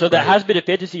 So that Right. has been a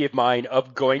fantasy of mine,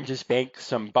 of going to spank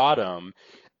some bottom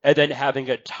and then having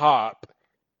a top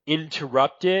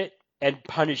interrupt it and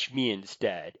punish me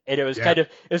instead. And it was Yeah.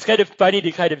 kind of funny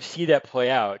to kind of see that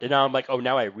play out. And now I'm like, oh,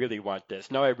 now I really want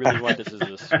this. Now I really want this as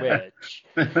a switch.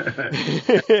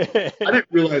 I didn't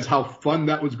realize how fun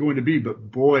that was going to be,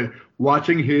 but boy,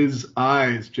 watching his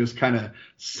eyes just kind of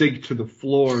sink to the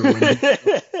floor when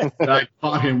I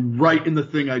caught him right in the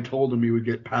thing I told him he would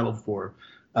get paddled for.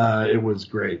 It was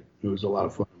great. It was a lot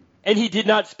of fun. And he did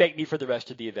not spank me for the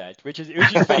rest of the event, which is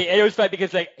funny. And it was fun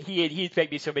because like he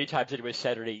spanked me so many times that it was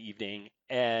Saturday evening,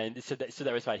 and so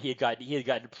that was fine. He had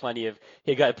gotten plenty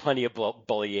of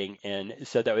bullying, and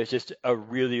so that was just a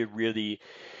really, really,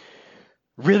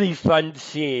 really fun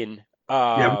scene.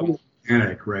 Yeah, it was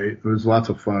organic, right? It was lots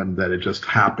of fun that it just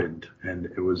happened, and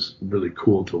it was really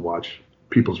cool to watch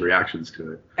people's reactions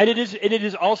to it. And it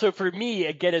is also for me,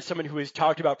 again, as someone who has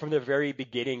talked about from the very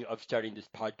beginning of starting this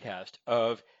podcast,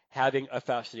 of having a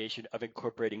fascination of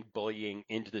incorporating bullying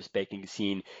into the spanking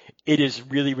scene. It is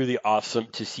really, really awesome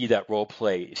to see that role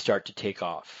play start to take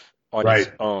off on its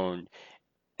own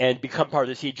and become part of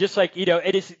the scene. Just like,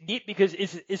 it is neat because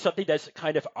it's something that's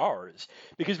kind of ours.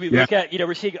 Because we look at,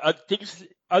 we're seeing things,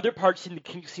 other parts in the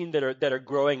kink scene that are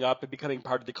growing up and becoming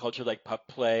part of the culture, like pup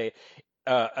play,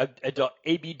 adult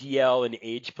ABDL and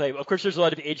age play. Of course, there's a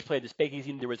lot of age play in the spanking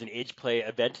scene. There was an age play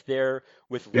event there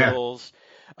with littles.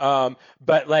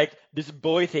 But like this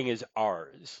boy thing is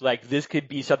ours. Like this could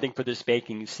be something for the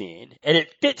spanking scene, and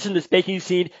it fits in the spanking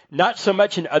scene. Not so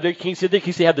much in other kinks. Other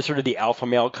kinks they have the sort of the alpha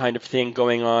male kind of thing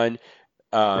going on.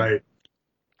 Right.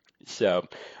 So.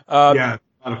 Yeah.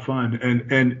 A lot of fun.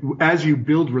 And as you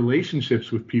build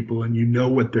relationships with people and you know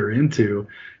what they're into,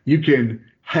 you can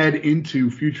head into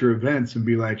future events and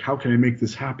be like, how can I make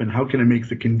this happen? How can I make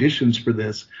the conditions for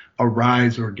this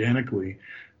arise organically?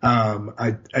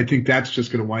 I think that's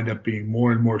just going to wind up being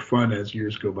more and more fun as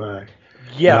years go by.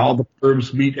 Yeah, and all the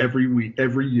firms meet every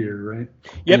year, right?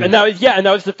 Yep, and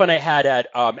that was the fun I had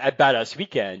at Badass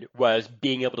Weekend, was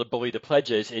being able to bully the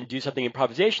pledges and do something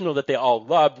improvisational that they all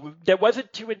loved. That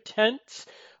wasn't too intense.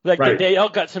 Like they all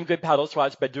got some good paddle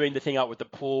swats, but doing the thing out with the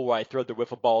pool where I threw the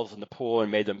wiffle balls in the pool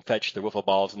and made them fetch the wiffle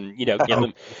balls and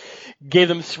gave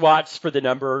them swats for the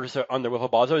numbers on the wiffle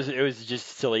balls. It was just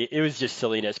silly. It was just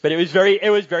silliness, but it was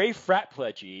very frat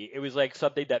pledgy. It was like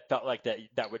something that felt like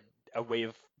that would a way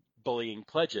of bullying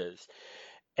pledges.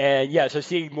 And yeah, so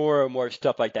seeing more and more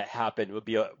stuff like that happen would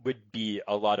be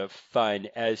a lot of fun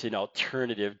as an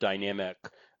alternative dynamic.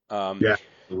 Yeah,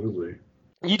 absolutely.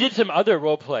 You did some other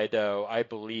role play though, I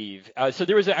believe. So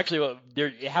there was it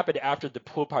happened after the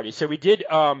pool party. So we did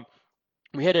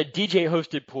we had a DJ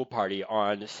hosted pool party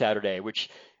on Saturday, which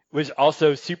was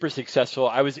also super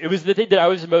successful. It was the thing that I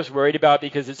was most worried about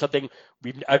because it's something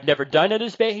I've never done at a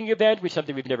spanking event, which is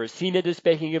something we've never seen at a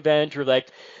spanking event. Or like,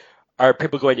 are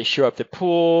people going to show up at the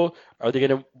pool?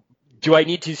 Do I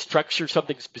need to structure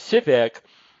something specific?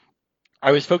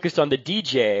 I was focused on the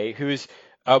DJ,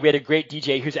 we had a great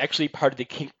DJ who's actually part of the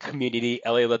kink community,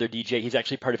 LA Leather DJ. He's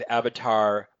actually part of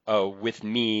Avatar with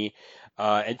me.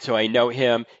 And so I know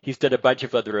him. He's done a bunch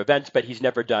of other events, but he's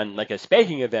never done like a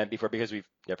spanking event before because we've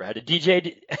never had a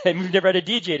DJ and we've never had a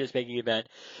DJ at a spanking event.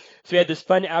 So we had this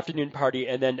fun afternoon party,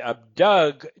 and then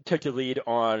Doug took the lead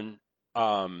on.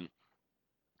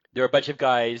 There were a bunch of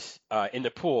guys in the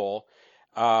pool,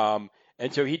 and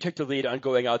so he took the lead on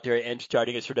going out there and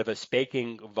starting a sort of a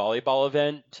spanking volleyball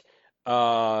event.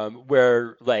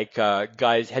 Where like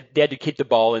guys had to keep the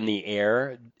ball in the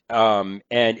air, and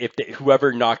if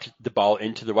whoever knocked the ball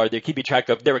into the water, they're keeping track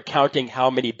of. They were counting how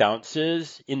many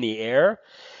bounces in the air,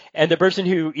 and the person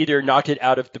who either knocked it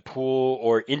out of the pool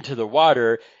or into the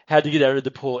water had to get out of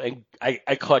the pool. And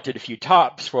I collected a few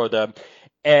tops for them,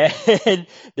 and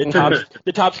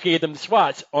the tops gave them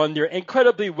swats on their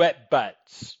incredibly wet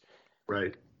butts.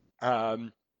 Right.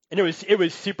 And it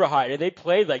was super hot, and they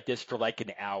played like this for like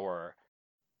an hour.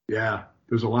 Yeah,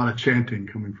 there's a lot of chanting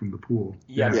coming from the pool.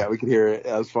 Yeah, we could hear it.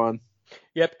 That was fun.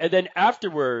 Yep. And then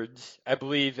afterwards, I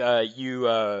believe you,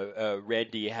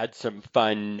 Randy, had some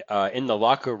fun in the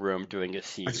locker room doing a I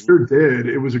scene. sure did.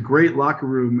 It was a great locker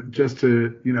room. Just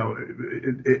to,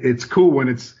 it's cool when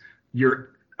it's you're.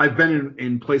 I've been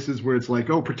in places where it's like,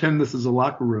 oh, pretend this is a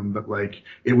locker room, but like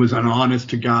it was an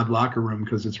honest to God locker room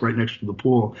because it's right next to the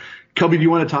pool. Cubby, do you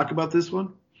want to talk about this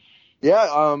one?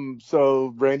 Yeah.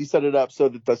 So Randy set it up so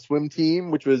that the swim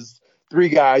team, which was 3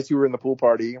 guys who were in the pool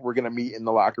party, were going to meet in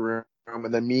the locker room,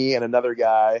 and then me and another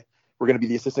guy were going to be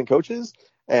the assistant coaches.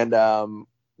 And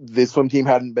the swim team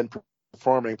hadn't been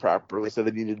performing properly, so they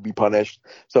needed to be punished.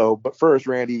 But first,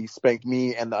 Randy spanked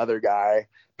me and the other guy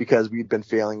because we'd been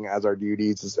failing as our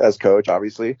duties as coach,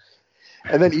 obviously.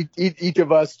 And then each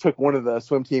of us took one of the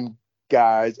swim team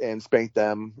guys and spanked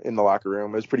them in the locker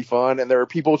room. It was pretty fun, and there were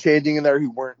people changing in there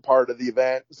who weren't part of the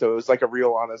event, so it was like a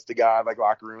real honest to God like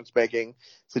locker room spanking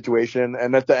situation.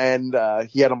 And at the end,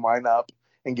 he had them line up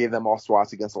and gave them all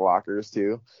swats against the lockers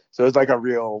too. So it was like a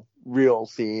real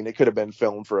scene. It could have been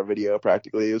filmed for a video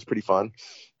practically. It was pretty fun.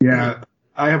 Yeah,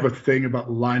 I have a thing about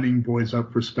lining boys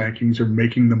up for spankings or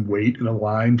making them wait in a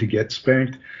line to get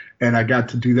spanked, and I got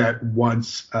to do that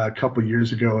once a couple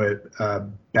years ago at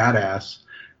Badass.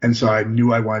 And so I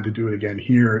knew I wanted to do it again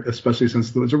here, especially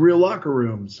since there was a real locker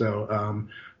room. So,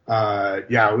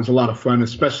 it was a lot of fun,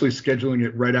 especially scheduling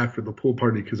it right after the pool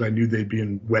party because I knew they'd be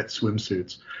in wet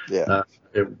swimsuits. Yeah.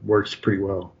 It works pretty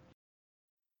well.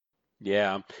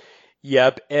 Yeah.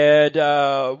 Yep. And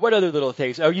what other little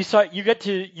things? Oh, you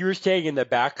were staying in the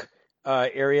back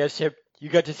area, so you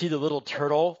got to see the little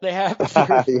turtle they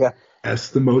have. Yeah. Yes,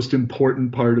 the most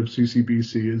important part of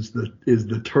CCBC is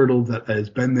the turtle that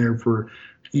has been there for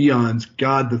eons.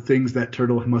 God, the things that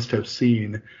turtle must have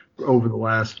seen over the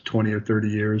last 20 or 30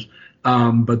 years.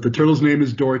 But the turtle's name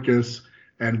is Dorcas,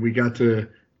 and we got to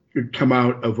come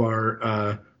out of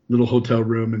our little hotel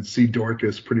room and see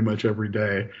Dorcas pretty much every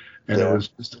day. And It was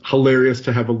just hilarious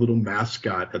to have a little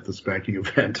mascot at the spanking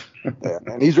event. Yeah,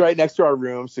 and he's right next to our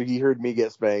room, so he heard me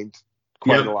get spanked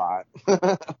quite a lot.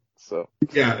 So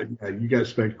yeah, you got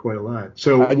spanked quite a lot.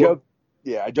 So I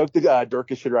joked that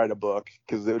Dorcas should write a book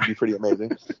because it would be pretty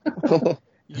amazing.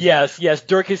 Yes,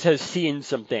 Dorcas has seen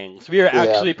some things. We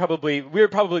are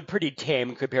probably pretty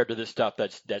tame compared to the stuff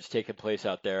that's taken place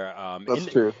out there. That's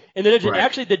true. In the dungeon, Right.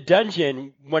 actually, the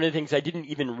dungeon. One of the things I didn't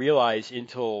even realize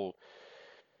until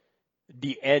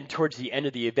towards the end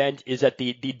of the event, is that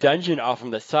the dungeon off on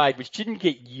the side, which didn't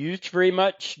get used very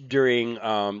much during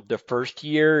the first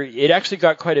year, it actually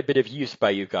got quite a bit of use by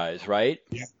you guys, right?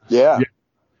 Yeah.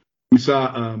 We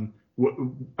saw.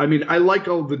 I like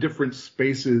all the different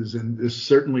spaces, and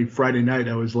certainly Friday night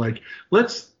I was like,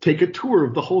 let's take a tour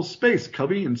of the whole space,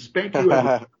 Cubby, and spank you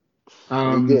out.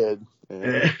 We did.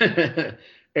 Yeah.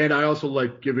 And I also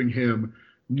like giving him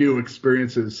new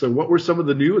experiences. So what were some of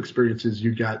the new experiences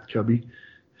you got, Cubby?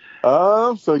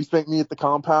 So he spanked me at the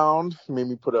compound. He made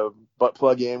me put a butt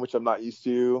plug in, which I'm not used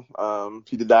to.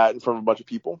 He did that in front of a bunch of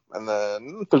people. And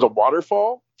then there's a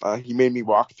waterfall. He made me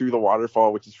walk through the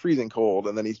waterfall, which is freezing cold.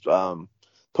 And then he's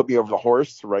put me over the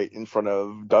horse right in front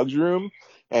of Doug's room.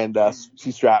 And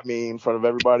he strapped me in front of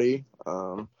everybody.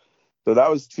 So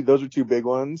those are 2 big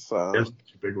ones. Yes, 2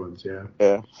 big ones, yeah.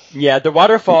 Yeah. Yeah, the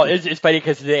waterfall is funny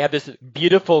because they have this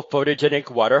beautiful photogenic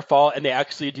waterfall, and they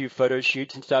actually do photo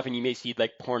shoots and stuff, and you may see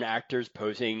like porn actors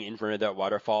posing in front of that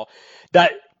waterfall.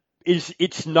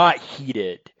 It's not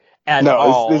heated at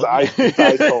all. It's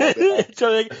ice cold.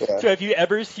 Yeah. So if you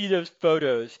ever see those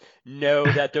photos, know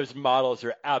that those models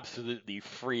are absolutely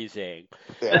freezing.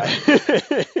 Yeah.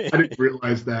 I didn't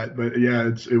realize that, but yeah,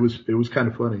 it was kind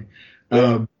of funny.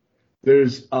 Yeah.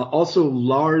 There's also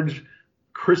large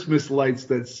Christmas lights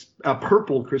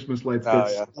purple Christmas lights that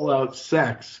spell out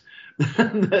sex.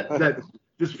 that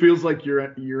just feels like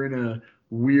you're in a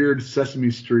weird Sesame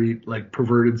Street, like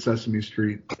perverted Sesame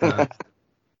Street.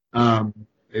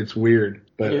 It's weird,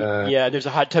 but there's a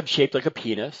hot tub shaped like a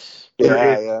penis.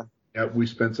 Yeah. We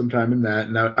spent some time in that.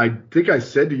 Now I think I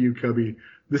said to you, Cubby,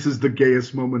 this is the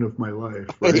gayest moment of my life.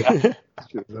 Right? Yeah.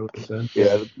 Is that what you said?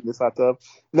 Yeah, the hot tub.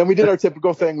 And then we did our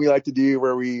typical thing we like to do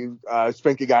where we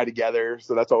spank a guy together.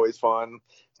 So that's always fun.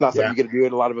 It's not something you get to do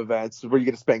at a lot of events where you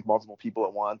get to spank multiple people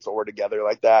at once or together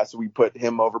like that. So we put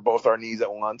him over both our knees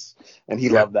at once, and he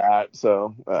loved that.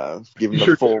 So give him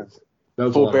the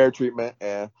full bear treatment.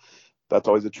 Yeah, that's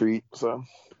always a treat.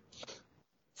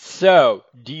 So,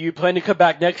 do you plan to come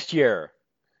back next year?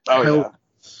 Oh, yeah.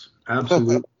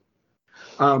 Absolutely.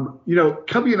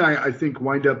 Cubby and I think,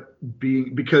 wind up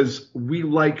being, because we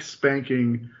like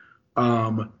spanking,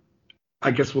 I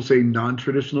guess we'll say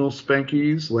non-traditional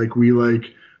spankies. Like we like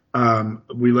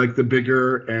We like the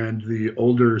bigger and the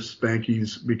older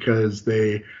Spankies because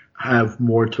they have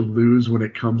more to lose when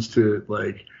it comes to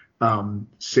like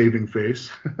saving face.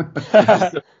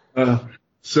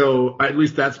 So at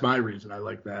least that's my reason I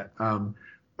like that.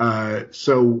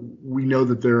 So we know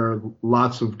that there are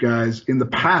lots of guys in the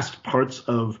past. Parts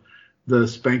of the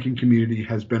spanking community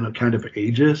has been a kind of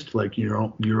ageist, like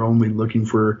you're only looking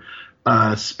for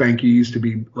Spankies to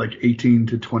be like 18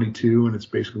 to 22, and it's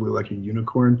basically like a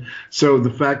unicorn. So the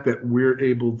fact that we're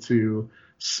able to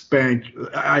spank,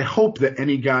 I hope that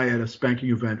any guy at a spanking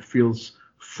event feels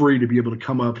free to be able to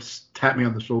come up, tap me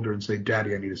on the shoulder, and say,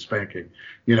 "Daddy, I need a spanking,"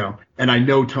 And I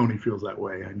know Tony feels that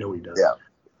way. I know he does.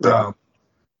 Yeah.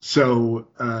 So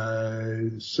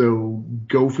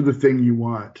go for the thing you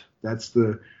want.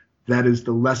 That is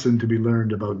the lesson to be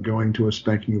learned about going to a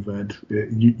spanking event.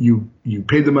 You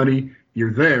pay the money,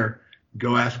 you're there,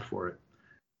 go ask for it.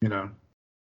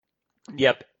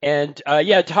 Yep, and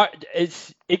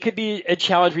it could be a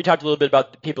challenge. We talked a little bit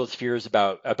about people's fears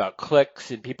about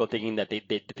clicks and people thinking that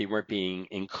they weren't being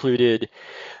included,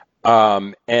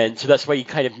 and so that's why you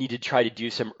kind of need to try to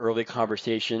do some early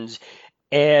conversations.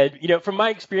 And from my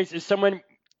experience, as someone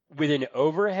with an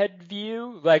overhead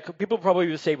view, like people probably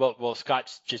would say, well,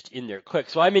 Scott's just in their clique.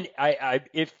 So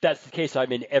if that's the case,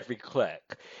 I'm in every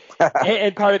clique.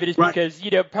 and part of it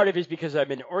is because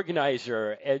I'm an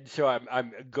organizer, and so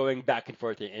I'm going back and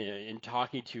forth and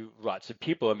talking to lots of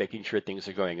people and making sure things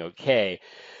are going okay.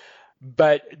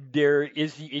 But there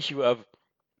is the issue of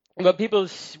what people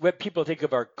think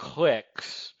of our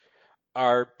cliques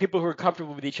are people who are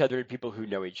comfortable with each other and people who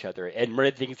know each other. And one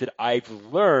of the things that I've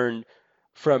learned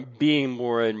from being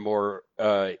more and more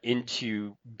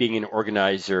into being an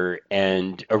organizer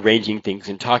and arranging things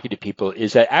and talking to people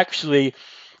is that actually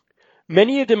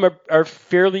many of them are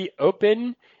fairly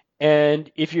open.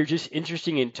 And if you're just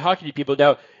interested in talking to people,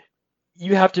 now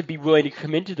you have to be willing to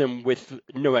come into them with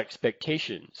no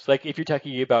expectations. Like if you're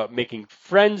talking about making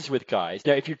friends with guys.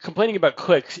 Now, if you're complaining about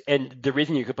cliques, and the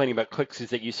reason you're complaining about cliques is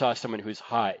that you saw someone who's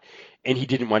hot and he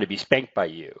didn't want to be spanked by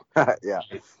you. Yeah.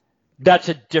 That's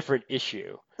a different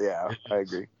issue. Yeah, I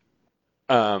agree.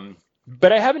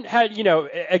 But I haven't had,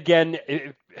 again,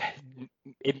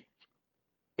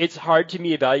 it's hard to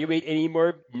me evaluate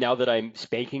anymore now that I'm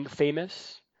spanking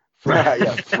famous. For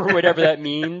whatever that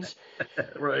means.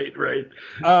 Right.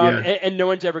 And no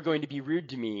one's ever going to be rude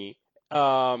to me.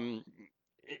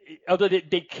 Although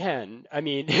they can. I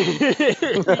mean,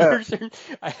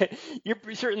 you're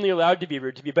certainly allowed to be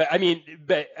rude to me. But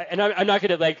I'm not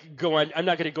going to go on. I'm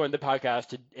not going to go on the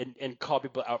podcast and call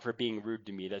people out for being rude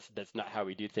to me. That's not how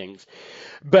we do things.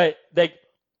 But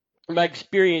my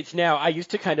experience now, I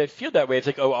used to kind of feel that way. It's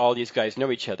like, oh, all these guys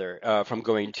know each other from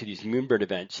going to these Moonbird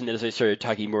events. And then as I started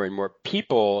talking more and more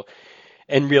people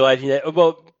and realizing that,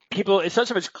 people, it's not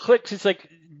so much cliques. It's like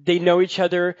they know each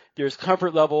other. There's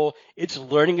comfort level. It's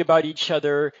learning about each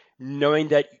other, knowing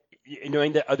that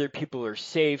other people are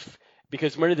safe.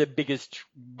 Because one of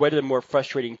the more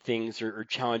frustrating things or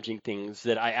challenging things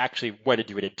that I actually want to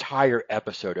do an entire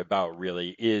episode about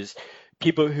really is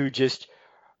people who just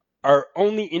are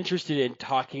only interested in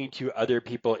talking to other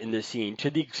people in the scene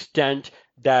to the extent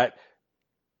that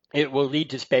it will lead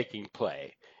to spanking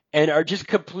play, and are just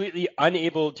completely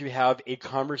unable to have a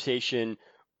conversation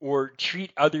or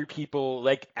treat other people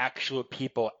like actual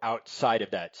people outside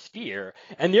of that sphere.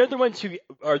 And they're the ones who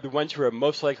are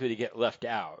most likely to get left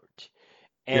out.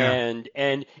 And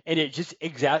it just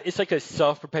it's like a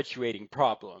self-perpetuating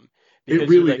problem. It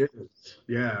really is.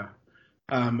 Yeah.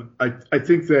 I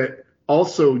think that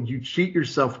also you cheat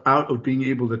yourself out of being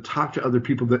able to talk to other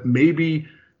people that maybe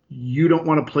you don't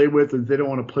want to play with or they don't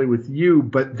want to play with you,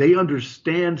 but they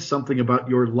understand something about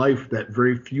your life that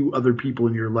very few other people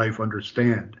in your life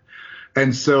understand.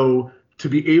 And so to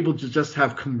be able to just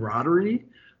have camaraderie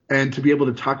and to be able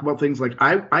to talk about things like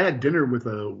I had dinner with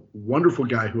a wonderful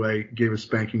guy who I gave a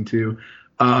spanking to,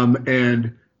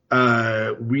 and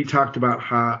we talked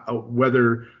about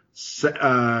whether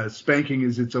spanking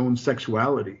is its own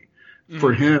sexuality.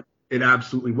 For him, it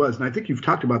absolutely was. And I think you've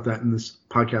talked about that in this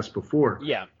podcast before.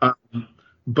 Yeah.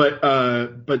 But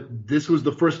this was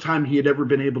the first time he had ever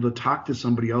been able to talk to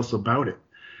somebody else about it.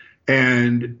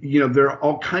 And, there are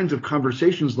all kinds of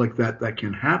conversations like that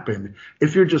can happen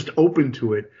if you're just open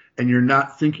to it and you're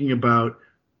not thinking about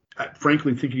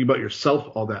yourself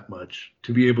all that much,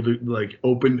 to be able to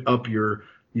open up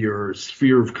your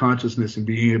sphere of consciousness and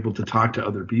being able to talk to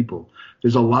other people.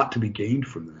 There's a lot to be gained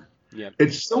from that. Yep.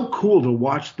 It's so cool to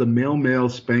watch the male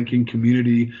spanking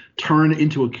community turn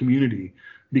into a community,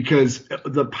 because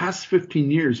the past 15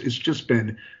 years it's just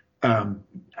been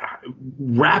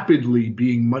rapidly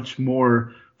being much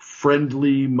more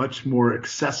friendly, much more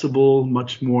accessible,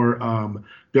 much more.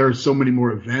 There are so many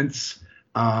more events.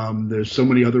 There's so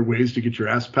many other ways to get your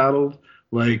ass paddled.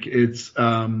 Like it's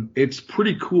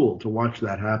pretty cool to watch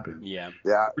that happen. Yeah.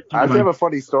 Yeah. I actually have a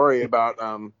funny story about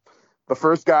the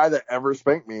first guy that ever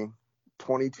spanked me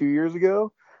 22 years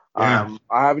ago. Yeah.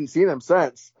 I haven't seen him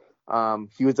since.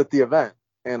 He was at the event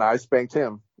and I spanked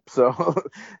him. So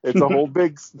it's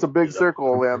a big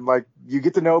circle, and like you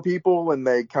get to know people and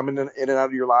they come in and out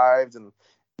of your lives. And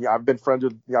yeah,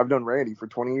 I've known Randy for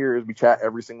 20 years. We chat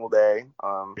every single day.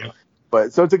 Yeah.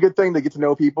 But so it's a good thing to get to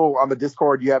know people. On the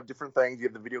Discord, you have different things. You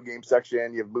have the video game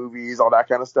section, you have movies, all that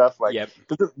kind of stuff. Like,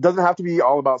 doesn't have to be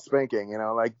all about spanking, you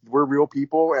know. Like, we're real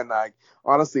people, and like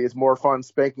honestly, it's more fun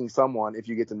spanking someone if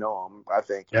you get to know them, I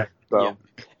think. Yeah. So. Yeah.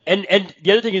 And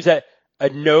the other thing is that a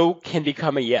no can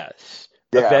become a yes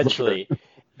eventually.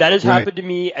 That has happened to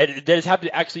me. That has happened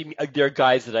to actually. There are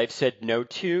guys that I've said no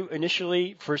to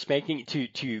initially for spanking,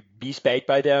 to be spanked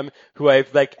by them, who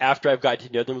I've like after I've gotten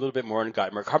to know them a little bit more and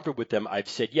gotten more comfortable with them, I've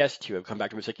said yes to. I've come back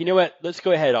to them and said, you know what, let's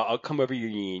go ahead. I'll come over your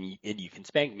knee and you can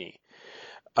spank me.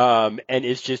 And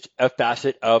it's just a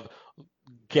facet of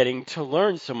getting to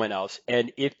learn someone else.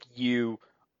 And if you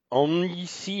only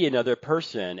see another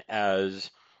person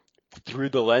as through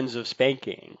the lens of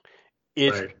spanking,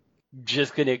 it's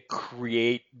just going to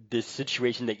create this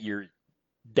situation that you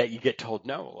get told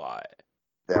no a lot.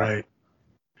 Right.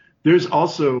 There's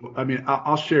also, I mean,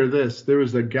 I'll share this. There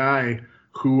was a guy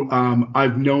who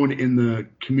I've known in the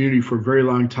community for a very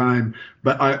long time,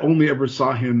 but I only ever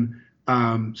saw him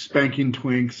spanking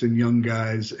twinks and young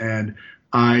guys, and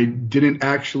I didn't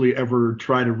actually ever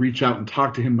try to reach out and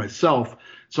talk to him myself.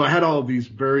 So I had all of these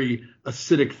very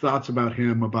acidic thoughts about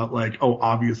him, about like, oh,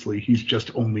 obviously he's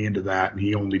just only into that and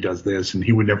he only does this and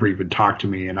he would never even talk to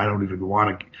me and I don't even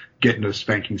want to get into a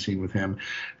spanking scene with him.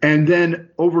 And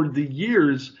then over the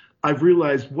years, I've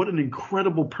realized what an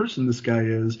incredible person this guy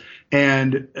is.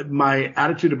 And my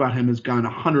attitude about him has gone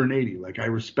 180. Like, I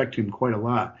respect him quite a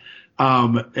lot.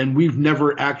 And we've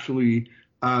never actually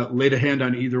laid a hand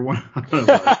on either one of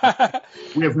us.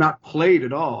 We have not played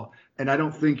at all. And I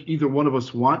don't think either one of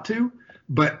us want to,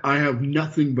 but I have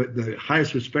nothing but the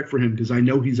highest respect for him because I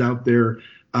know he's out there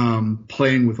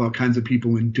playing with all kinds of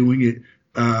people and doing it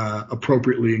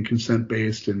appropriately and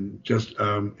consent-based, and just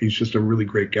he's just a really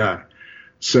great guy.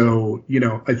 So, you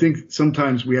know, I think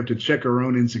sometimes we have to check our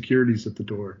own insecurities at the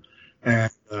door and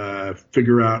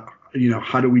figure out, you know,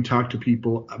 how do we talk to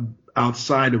people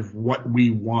outside of what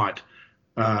we want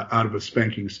out of a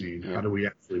spanking scene? How do we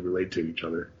actually relate to each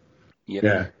other?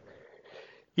 Yeah.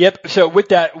 Yep. So with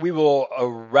that, we will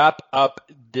wrap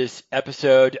up this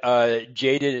episode.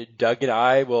 Jaden, Doug, and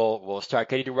I will start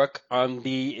getting to work on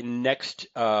the next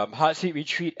hot seat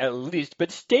retreat at least.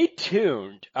 But stay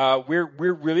tuned.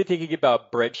 We're really thinking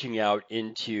about branching out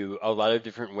into a lot of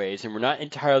different ways, and we're not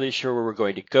entirely sure where we're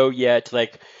going to go yet.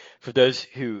 Like, for those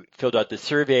who filled out the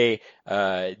survey,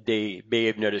 they may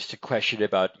have noticed a question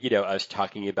about, you know, us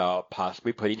talking about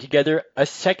possibly putting together a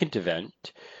second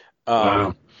event.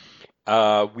 Wow.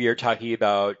 We are talking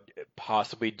about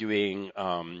possibly doing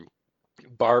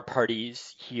bar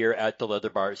parties here at the Leather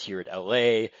Bars here in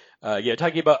LA.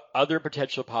 Talking about other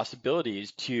potential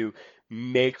possibilities to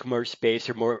make more space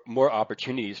or more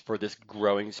opportunities for this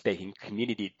growing spanking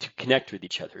community to connect with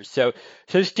each other. So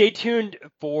stay tuned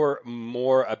for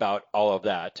more about all of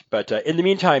that. But in the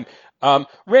meantime,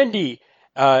 Randy,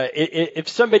 if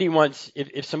somebody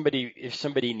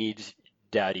needs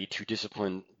Daddy to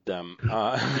discipline them,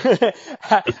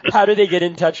 how do they get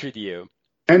in touch with you?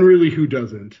 And really, who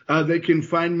doesn't? They can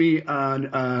find me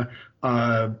on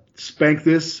Spank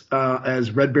This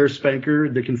as Red Bear Spanker.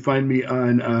 They can find me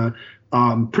on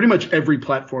pretty much every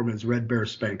platform as Red Bear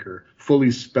Spanker, fully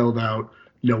spelled out,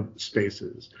 no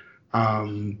spaces.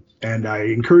 And I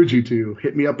encourage you to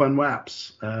hit me up on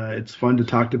WAPS. It's fun to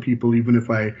talk to people, even if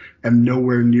I am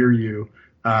nowhere near you.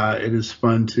 It is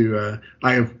fun to.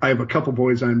 I have a couple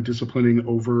boys I'm disciplining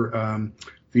over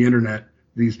the internet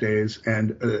these days,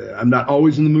 and I'm not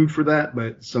always in the mood for that,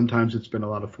 but sometimes it's been a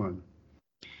lot of fun.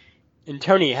 And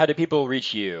Tony, how do people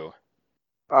reach you?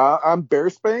 I'm Bear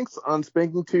Spanks on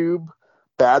Spanking Tube,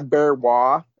 Bad Bear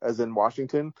Wah, as in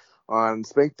Washington, on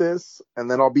Spank This, and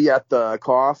then I'll be at the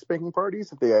Claw spanking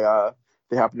parties if they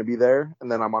happen to be there, and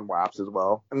then I'm on WAPS as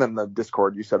well, and then the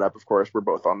Discord you set up, of course, we're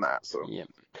both on that. So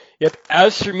Yep.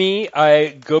 As for me,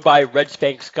 I go by Red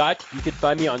Spank Scott. You can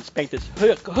find me on Spank This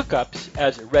Hookups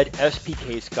as Red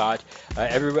SPK Scott.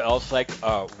 Everywhere else like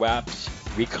WAPS,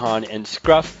 Recon, and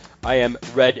Scruff, I am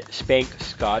Red Spank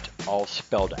Scott, all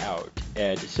spelled out.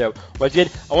 And so, once again,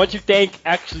 I want to thank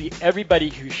actually everybody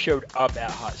who showed up at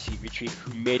Hot Seat Retreat,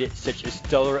 who made it such a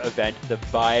stellar event. The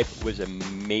vibe was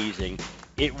amazing.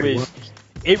 It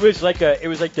was like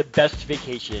the best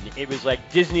vacation. It was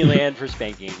like Disneyland for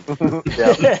spanking.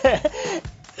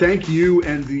 Thank you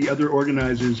and the other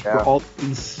organizers for all the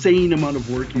insane amount of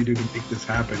work you do to make this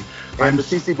happen. And the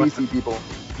CCBC people.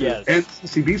 Yes. And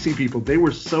CCBC people, they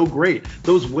were so great.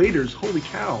 Those waiters, holy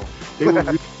cow, they were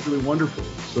really, really wonderful.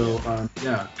 So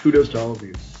kudos to all of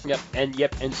you.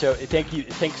 And so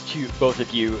thanks to both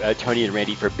of you, Tony and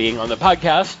Randy, for being on the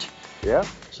podcast. Yeah,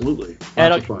 absolutely.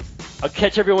 And Lots of fun. I'll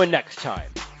catch everyone next time.